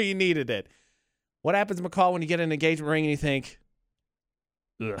after you needed it. What happens, McCall, when you get an engagement ring and you think,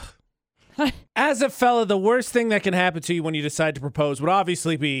 ugh. As a fella, the worst thing that can happen to you when you decide to propose would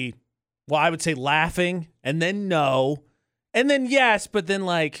obviously be, well, I would say laughing and then no and then yes, but then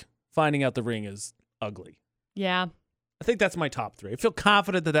like finding out the ring is ugly. Yeah. I think that's my top 3. I feel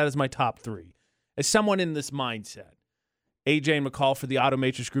confident that is my top 3. As someone in this mindset. AJ and McCall for the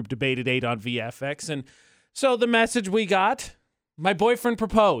Automatrix Group debate at 8 on VFX. And so the message we got, my boyfriend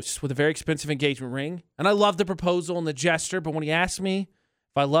proposed with a very expensive engagement ring. And I love the proposal and the gesture, but when he asked me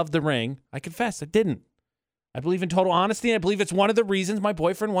if I loved the ring, I confessed I didn't. I believe in total honesty, and I believe it's one of the reasons my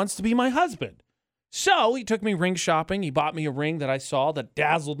boyfriend wants to be my husband. So he took me ring shopping. He bought me a ring that I saw that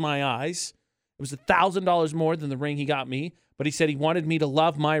dazzled my eyes. It was $1,000 more than the ring he got me, but he said he wanted me to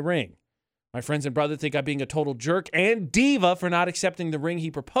love my ring. My friends and brother think I'm being a total jerk and diva for not accepting the ring he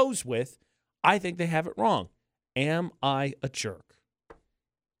proposed with. I think they have it wrong. Am I a jerk?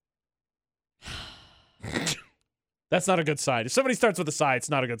 That's not a good sign. If somebody starts with a sigh, it's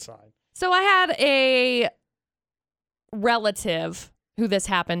not a good sign. So I had a relative who this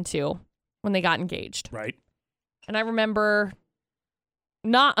happened to when they got engaged. Right. And I remember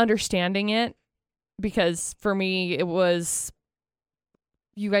not understanding it because for me it was,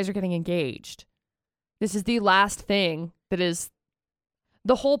 you guys are getting engaged. This is the last thing that is,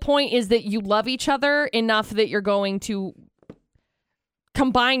 the whole point is that you love each other enough that you're going to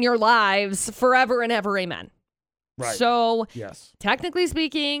combine your lives forever and ever. Amen. Right. So, yes. Technically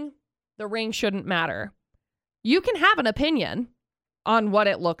speaking, the ring shouldn't matter. You can have an opinion on what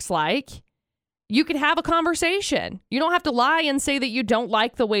it looks like. You can have a conversation. You don't have to lie and say that you don't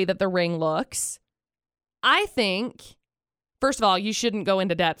like the way that the ring looks. I think, first of all, you shouldn't go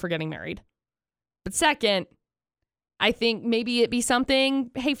into debt for getting married. But second, I think maybe it be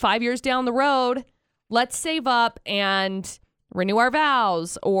something, hey, 5 years down the road, let's save up and renew our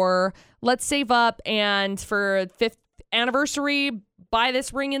vows, or let's save up and for 5th anniversary, buy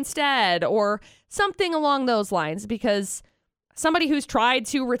this ring instead, or something along those lines. Because somebody who's tried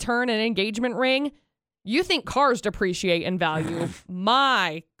to return an engagement ring, you think cars depreciate in value.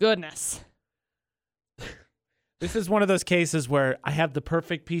 My goodness. This is one of those cases where I have the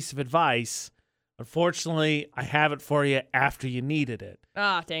perfect piece of advice. Unfortunately, I have it for you after you needed it.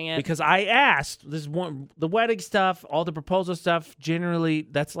 Ah, dang it. Because I asked, the wedding stuff, all the proposal stuff, generally,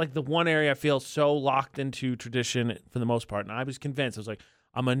 that's like the one area I feel so locked into tradition for the most part. And I was convinced. I was like,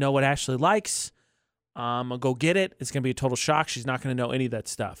 I'm going to know what Ashley likes. I'm going to go get it. It's going to be a total shock. She's not going to know any of that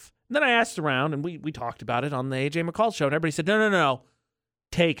stuff. And then I asked around, and we talked about it on the AJ McCall show, and everybody said, no,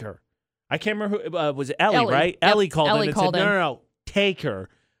 take her. I can't remember who, was it Ellie, right? Yep. Ellie called in and called said, in. no, take her.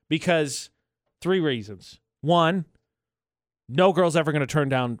 Because 3 reasons. 1, no girl's ever going to turn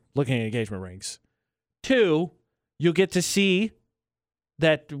down looking at engagement rings. 2, you'll get to see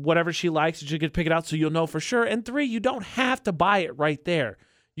that whatever she likes, you get to pick it out so you'll know for sure. And 3, you don't have to buy it right there.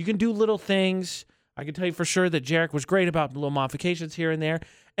 You can do little things. I can tell you for sure that Jarek was great about little modifications here and there.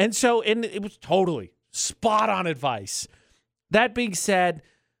 And so it was totally spot on advice. That being said,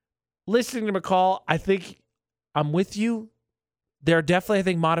 listening to McCall, I think I'm with you. There are definitely, I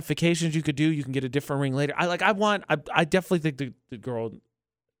think, modifications you could do. You can get a different ring later. I definitely think the girl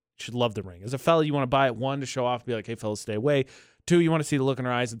should love the ring. As a fella, you want to buy it, 1, to show off, be like, hey, fellas, stay away. 2, you want to see the look in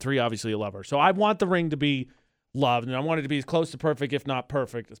her eyes. And 3, obviously, you love her. So I want the ring to be loved, and I want it to be as close to perfect, if not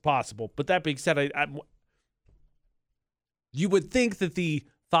perfect, as possible. But that being said, you would think that the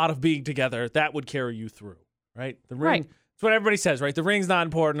thought of being together, that would carry you through, right? The ring, right. It's what everybody says, right? The ring's not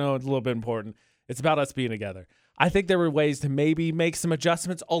important. No, it's a little bit important. It's about us being together. I think there were ways to maybe make some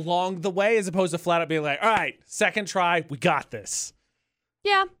adjustments along the way as opposed to flat out being like, all right, second try, we got this.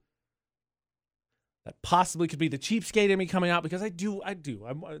 Yeah. That possibly could be the cheapskate in me coming out because I do. I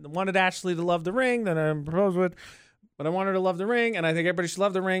wanted Ashley to love the ring that I proposed with, but I want her to love the ring, and I think everybody should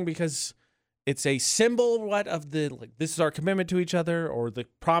love the ring because it's a symbol, of the, like, this is our commitment to each other, or the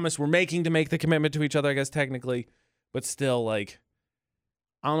promise we're making to make the commitment to each other, I guess, technically, but still, like,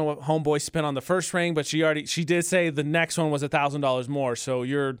 I don't know what homeboy spent on the first ring, but she did say the next one was $1,000 more. So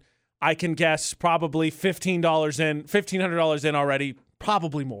I can guess probably $1,500 in already,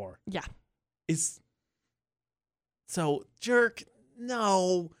 probably more. Yeah. So jerk,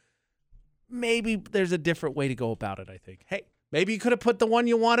 no. Maybe there's a different way to go about it, I think. Hey, maybe you could have put the one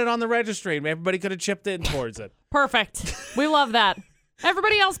you wanted on the registry and everybody could have chipped in towards it. Perfect. We love that.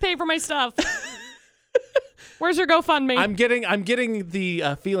 Everybody else pay for my stuff. Where's your GoFundMe? I'm getting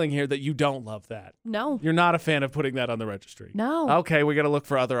the feeling here that you don't love that. No. You're not a fan of putting that on the registry. No. Okay, we got to look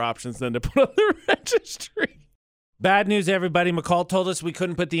for other options then to put on the registry. Bad news, everybody. McCall told us we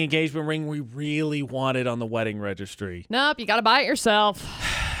couldn't put the engagement ring we really wanted on the wedding registry. Nope, you got to buy it yourself.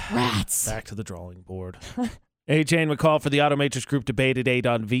 Rats. Back to the drawing board. AJ and McCall for the Automatrix Group debate at 8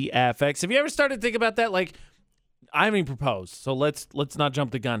 on VFX. Have you ever started to think about that? Like, I haven't even proposed, so let's not jump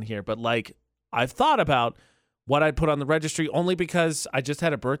the gun here. But, like, I've thought about what I'd put on the registry only because I just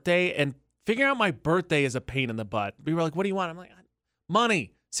had a birthday, and figuring out my birthday is a pain in the butt. People were like, what do you want? I'm like,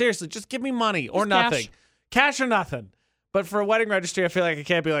 money. Seriously, just give me money or nothing. Cash or nothing. But for a wedding registry, I feel like I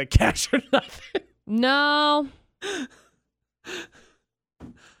can't be like, cash or nothing. No.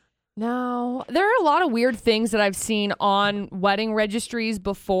 No. There are a lot of weird things that I've seen on wedding registries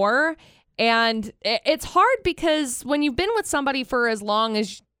before. And it's hard because when you've been with somebody for as long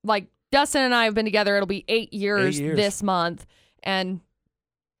as, like, Dustin and I have been together, it'll be 8 years this month. And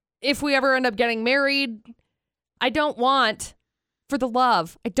if we ever end up getting married, I don't want, for the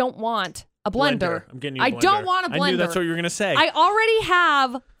love, I don't want a blender. I'm getting you a blender. I don't want a blender. I knew that's what you were going to say. I already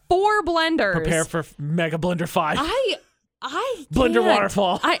have 4 blenders. Prepare for Mega Blender 5. I Blender can't.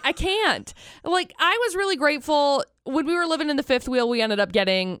 Waterfall. I can't. Like, I was really grateful when we were living in the fifth wheel. We ended up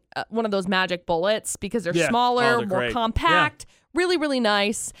getting one of those magic bullets because they're smaller, they're more great. compact, really, really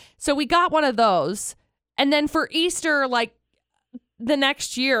nice. So we got one of those. And then for Easter, like, the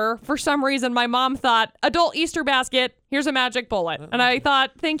next year, for some reason, my mom thought, adult Easter basket, here's a magic bullet. And I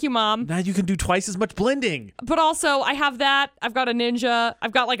thought, thank you, Mom. Now you can do twice as much blending. But also, I have that. I've got a Ninja.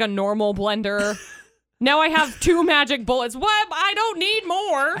 I've got, like, a normal blender. Now I have 2 magic bullets. What? I don't need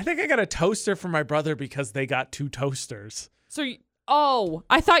more. I think I got a toaster for my brother because they got 2 toasters. So,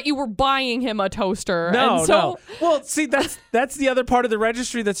 I thought you were buying him a toaster. No. Well, see, that's the other part of the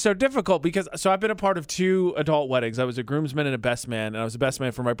registry that's so difficult because I've been a part of 2 adult weddings. I was a groomsman and a best man, and I was a best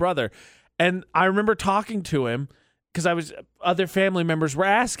man for my brother. And I remember talking to him because other family members were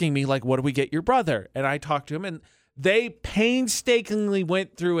asking me, like, what do we get your brother? And I talked to him, and they painstakingly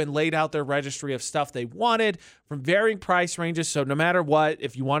went through and laid out their registry of stuff they wanted from varying price ranges. So no matter what,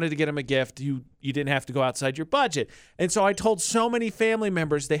 if you wanted to get him a gift, you didn't have to go outside your budget. And so I told so many family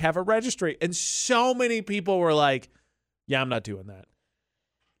members they have a registry, and so many people were like, yeah, I'm not doing that.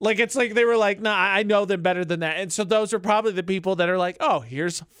 Like, it's like they were like, nah, I know them better than that. And so those are probably the people that are like, oh,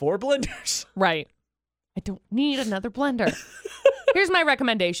 here's 4 blenders. Right. I don't need another blender. Here's my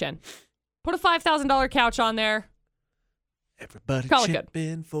recommendation. Put a $5,000 couch on there. Everybody chip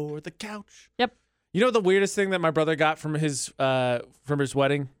in for the couch. Yep. You know the weirdest thing that my brother got from his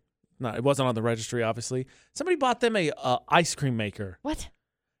wedding? No, it wasn't on the registry, obviously. Somebody bought them a ice cream maker. What?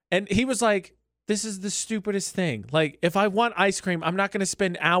 And he was like, this is the stupidest thing. Like, if I want ice cream, I'm not going to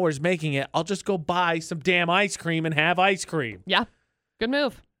spend hours making it. I'll just go buy some damn ice cream and have ice cream. Yeah. Good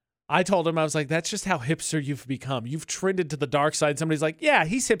move. I told him, I was like, that's just how hipster you've become. You've trended to the dark side. Somebody's like, yeah,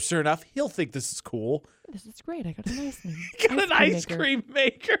 he's hipster enough. He'll think this is cool. This is great. I got an ice cream. Ice cream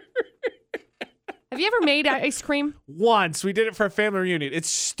maker. Have you ever made ice cream? Once. We did it for a family reunion. It's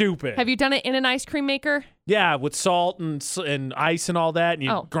stupid. Have you done it in an ice cream maker? Yeah, with salt and ice and all that, and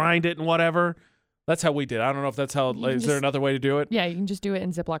you grind it and whatever. That's how we did. I don't know if that's how. Is there another way to do it? Yeah, you can just do it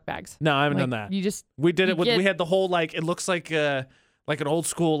in Ziploc bags. No, I haven't done that. We did it with. We had the whole it looks like an old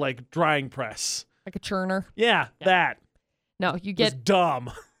school drying press, like a churner. Yeah, that. No, you get. It's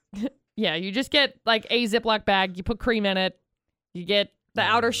dumb. Yeah, you just get like a Ziploc bag. You put cream in it. You get the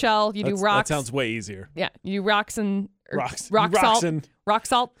outer shell. You do rocks. That sounds way easier. Yeah, you do rock salt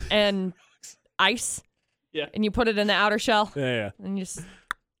and ice. Yeah, and you put it in the outer shell. Yeah. And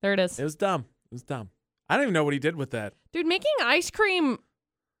there it is. It was dumb. I don't even know what he did with that. Dude, making ice cream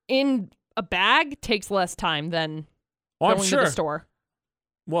in a bag takes less time than going to the store.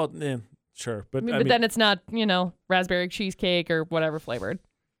 Well, yeah, sure. But then it's not, raspberry cheesecake or whatever flavored.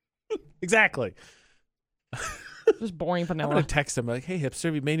 Exactly. Just boring vanilla. I'm going to text him like, hey, hipster,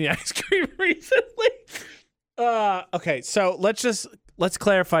 have you made any ice cream recently? Okay, so let's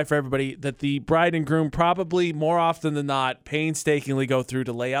clarify for everybody that the bride and groom probably more often than not painstakingly go through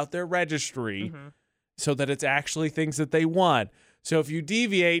to lay out their registry so that it's actually things that they want. So if you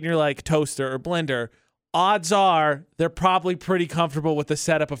deviate and you're like toaster or blender, odds are they're probably pretty comfortable with the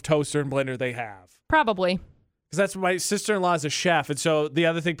setup of toaster and blender they have. Probably. Because that's my sister-in-law is a chef. And so the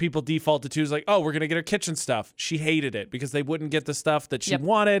other thing people defaulted to is like, oh, we're going to get her kitchen stuff. She hated it because they wouldn't get the stuff that she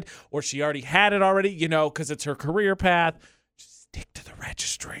wanted, or she already had it already, because it's her career path. Just stick to the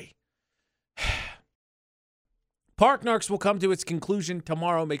registry. Park Narcs will come to its conclusion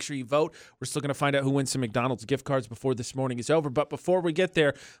tomorrow. Make sure you vote. We're still going to find out who wins some McDonald's gift cards before this morning is over. But before we get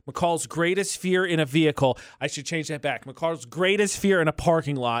there, McCall's greatest fear in a vehicle. I should change that back. McCall's greatest fear in a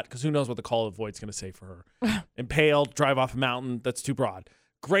parking lot, because who knows what the call of the void's going to say for her. Impale, drive off a mountain. That's too broad.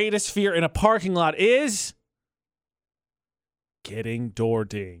 Greatest fear in a parking lot is getting door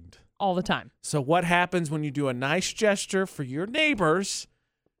dinged. All the time. So what happens when you do a nice gesture for your neighbors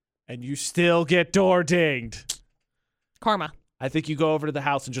and you still get door dinged? Karma. I think you go over to the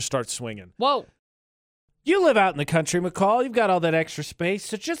house and just start swinging. Whoa. You live out in the country, McCall. You've got all that extra space.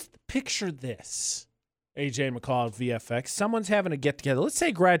 So just picture this. AJ and McCall at VFX. Someone's having a get-together. Let's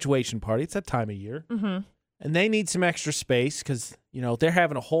say graduation party. It's that time of year. Mm-hmm. And they need some extra space because, they're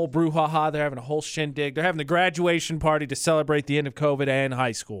having a whole brouhaha. They're having a whole shindig. They're having the graduation party to celebrate the end of COVID and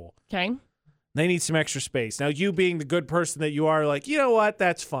high school. Okay. They need some extra space. Now, you being the good person that you are, like, you know what?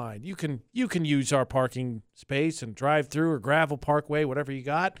 That's fine. You can use our parking space and drive through or gravel parkway, whatever you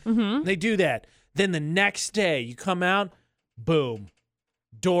got. Mm-hmm. They do that. Then the next day, you come out, boom,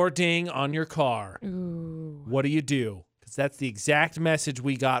 door ding on your car. Ooh. What do? Because that's the exact message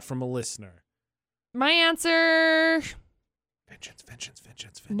we got from a listener. My answer... Vengeance.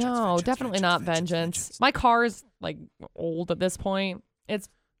 No, definitely not vengeance. My car is, old at this point. It's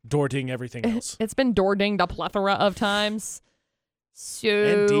door ding everything else. It's been door dinged a plethora of times.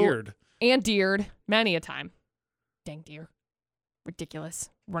 And deered. And deered. Many a time. Dang deer. Ridiculous.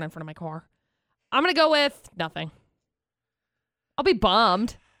 Run in front of my car. I'm going to go with nothing. I'll be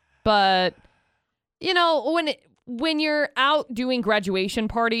bummed, but, when you're out doing graduation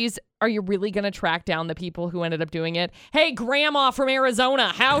parties, are you really going to track down the people who ended up doing it? Hey, grandma from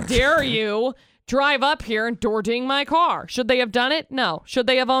Arizona, how dare you drive up here and door ding my car? Should they have done it? No. Should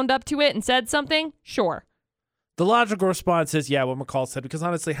they have owned up to it and said something? Sure. The logical response is, yeah, what McCall said, because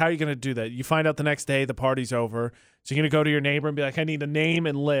honestly, how are you going to do that? You find out the next day the party's over, so you're going to go to your neighbor and be like, I need a name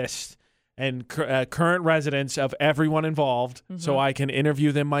and list and current residents of everyone involved so I can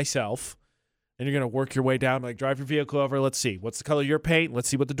interview them myself. And you're going to work your way down, drive your vehicle over. Let's see. What's the color of your paint? Let's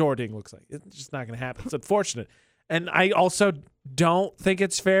see what the door ding looks like. It's just not going to happen. It's unfortunate. And I also don't think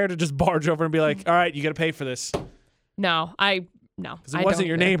it's fair to just barge over and be like, all right, you got to pay for this. No. Because it wasn't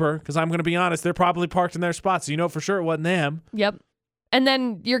your neighbor. Because I'm going to be honest, they're probably parked in their spots. So you know for sure it wasn't them. Yep. And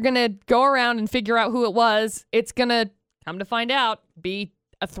then you're going to go around and figure out who it was. It's going to, come to find out, be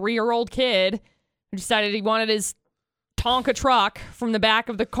a 3-year-old kid who decided he wanted his Tonka truck from the back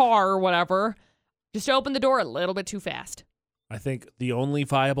of the car or whatever. Just open the door a little bit too fast. I think the only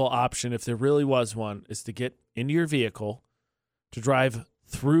viable option, if there really was one, is to get into your vehicle, to drive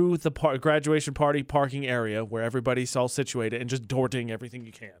through the graduation party parking area where everybody's all situated and just door ding everything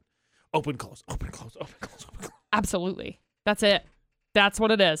you can. Open, close. Absolutely. That's it. That's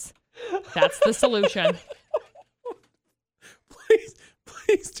what it is. That's the solution.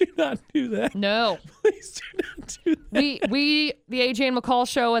 Please do not do that. No. Please do not do that. We, the AJ and McCall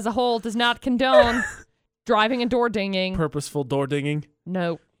show as a whole, does not condone driving and door dinging. Purposeful door dinging?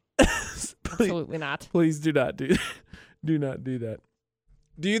 No. Absolutely not. Please do not do that. Do not do that.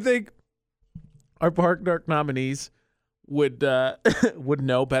 Do you think our Park Narc nominees would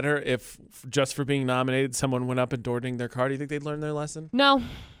know better if just for being nominated someone went up and door dinged their car? Do you think they'd learn their lesson? No.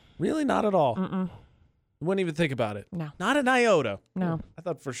 Really? Not at all? Mm-mm. Wouldn't even think about it. No. Not an iota. No. I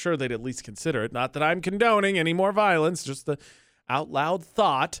thought for sure they'd at least consider it. Not that I'm condoning any more violence, just the out loud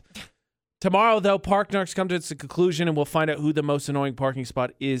thought. Tomorrow, though, Park Narcs come to its conclusion, and we'll find out who the most annoying parking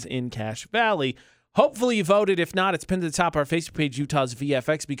spot is in Cache Valley. Hopefully you voted. If not, it's pinned to the top of our Facebook page, Utah's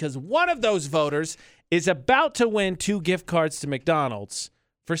VFX, because one of those voters is about to win 2 gift cards to McDonald's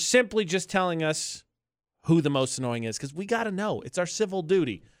for simply just telling us who the most annoying is, because we got to know. It's our civil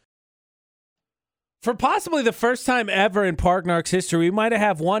duty. For possibly the first time ever in Park Narcs history, we might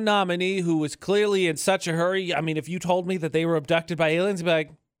have one nominee who was clearly in such a hurry. I mean, if you told me that they were abducted by aliens, I'd be like,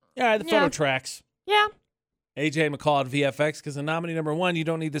 all right, the photo tracks. Yeah. AJ and McCall at VFX, because the nominee number 1, you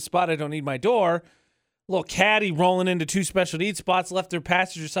don't need the spot, I don't need my door. Little caddy rolling into 2 special needs spots, left their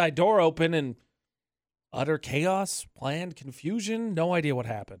passenger side door open, and utter chaos, planned confusion, no idea what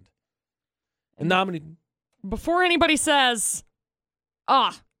happened. And nominee... Before anybody says,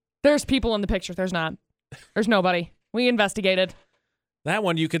 there's people in the picture. There's not. There's nobody. We investigated. That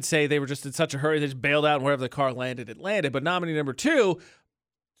one, you could say they were just in such a hurry, they just bailed out, and wherever the car landed, it landed. But nominee number 2,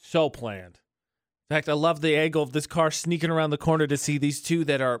 so planned. In fact, I love the angle of this car sneaking around the corner to see these 2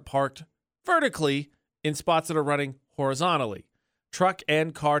 that are parked vertically in spots that are running horizontally. Truck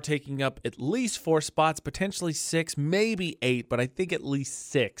and car taking up at least 4 spots, potentially 6, maybe 8, but I think at least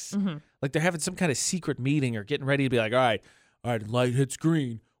 6. Mm-hmm. Like they're having some kind of secret meeting or getting ready to be like, all right, light hits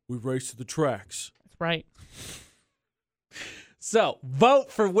green. We race to the tracks. That's right. So,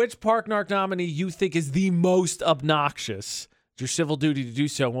 vote for which Park Narc nominee you think is the most obnoxious. It's your civil duty to do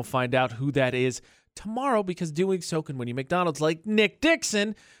so, and we'll find out who that is tomorrow, because doing so can win you McDonald's, like Nick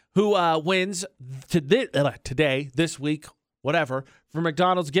Dixon, who wins today, this week, whatever, for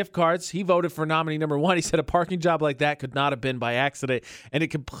McDonald's gift cards. He voted for nominee number 1. He said a parking job like that could not have been by accident, and it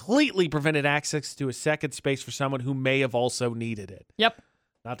completely prevented access to a second space for someone who may have also needed it. Yep.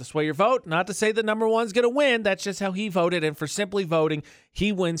 Not to sway your vote, not to say that number 1's going to win. That's just how he voted, and for simply voting,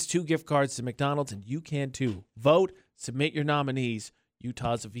 he wins 2 gift cards to McDonald's, and you can too. Vote, submit your nominees.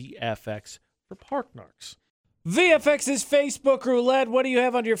 Utah's VFX for Park Narcs. VFX's Facebook Roulette. What do you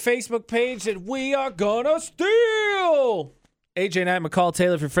have on your Facebook page that we are gonna steal? AJ and I, McCall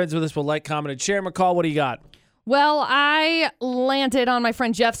Taylor. If you're friends with us, we'll like, comment, and share. McCall, what do you got? Well, I landed on my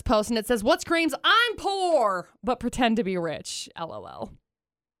friend Jeff's post, and it says, what screams, I'm poor, but pretend to be rich, LOL.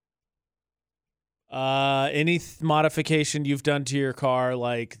 Any modification you've done to your car,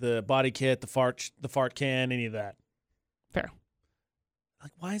 like the body kit, the fart can, any of that? Fair.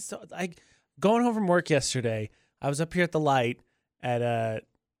 Like, why is so, like, going home from work yesterday, I was up here at the light at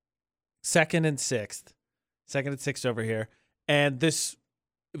 2nd and 6th over here, and this,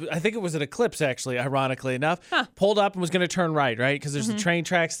 I think it was an Eclipse, actually, ironically enough, pulled up and was going to turn right, because there's the train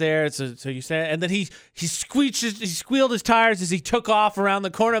tracks there, so you say, and then he squealed his tires as he took off around the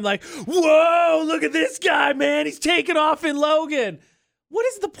corner. I'm like, whoa, look at this guy, man, he's taking off in Logan. What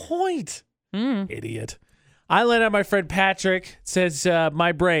is the point? Idiot. I land on my friend Patrick. Says,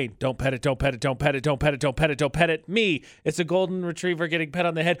 my brain, don't pet it, don't pet it, don't pet it, don't pet it, don't pet it, don't pet it. Me, it's a golden retriever getting pet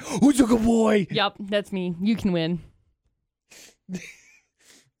on the head. Who's a good boy? Yep, that's me. You can win.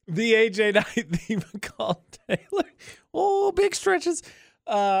 The AJ Knight, the McCall Taylor. Oh, big stretches.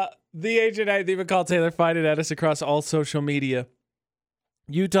 The AJ Knight, the McCall Taylor. Find it at us across all social media.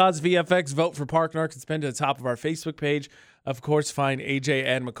 Utah's VFX. Vote for Park Narcs. It's been to the top of our Facebook page. Of course, find AJ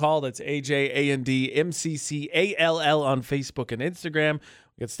and McCall. That's AJANDMCCALL on Facebook and Instagram.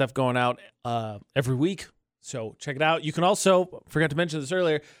 We got stuff going out every week, so check it out. You can also, forgot to mention this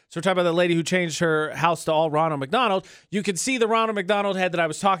earlier, so we're talking about the lady who changed her house to all Ronald McDonald. You can see the Ronald McDonald head that I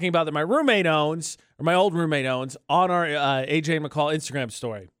was talking about that my roommate owns, or my old roommate owns, on our AJ and McCall Instagram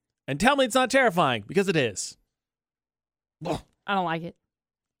story. And tell me it's not terrifying, because it is. I don't like it.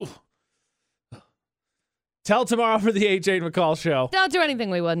 Tell tomorrow for the AJ and McCall show. Don't do anything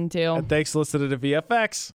we wouldn't do. And thanks for listening to VFX.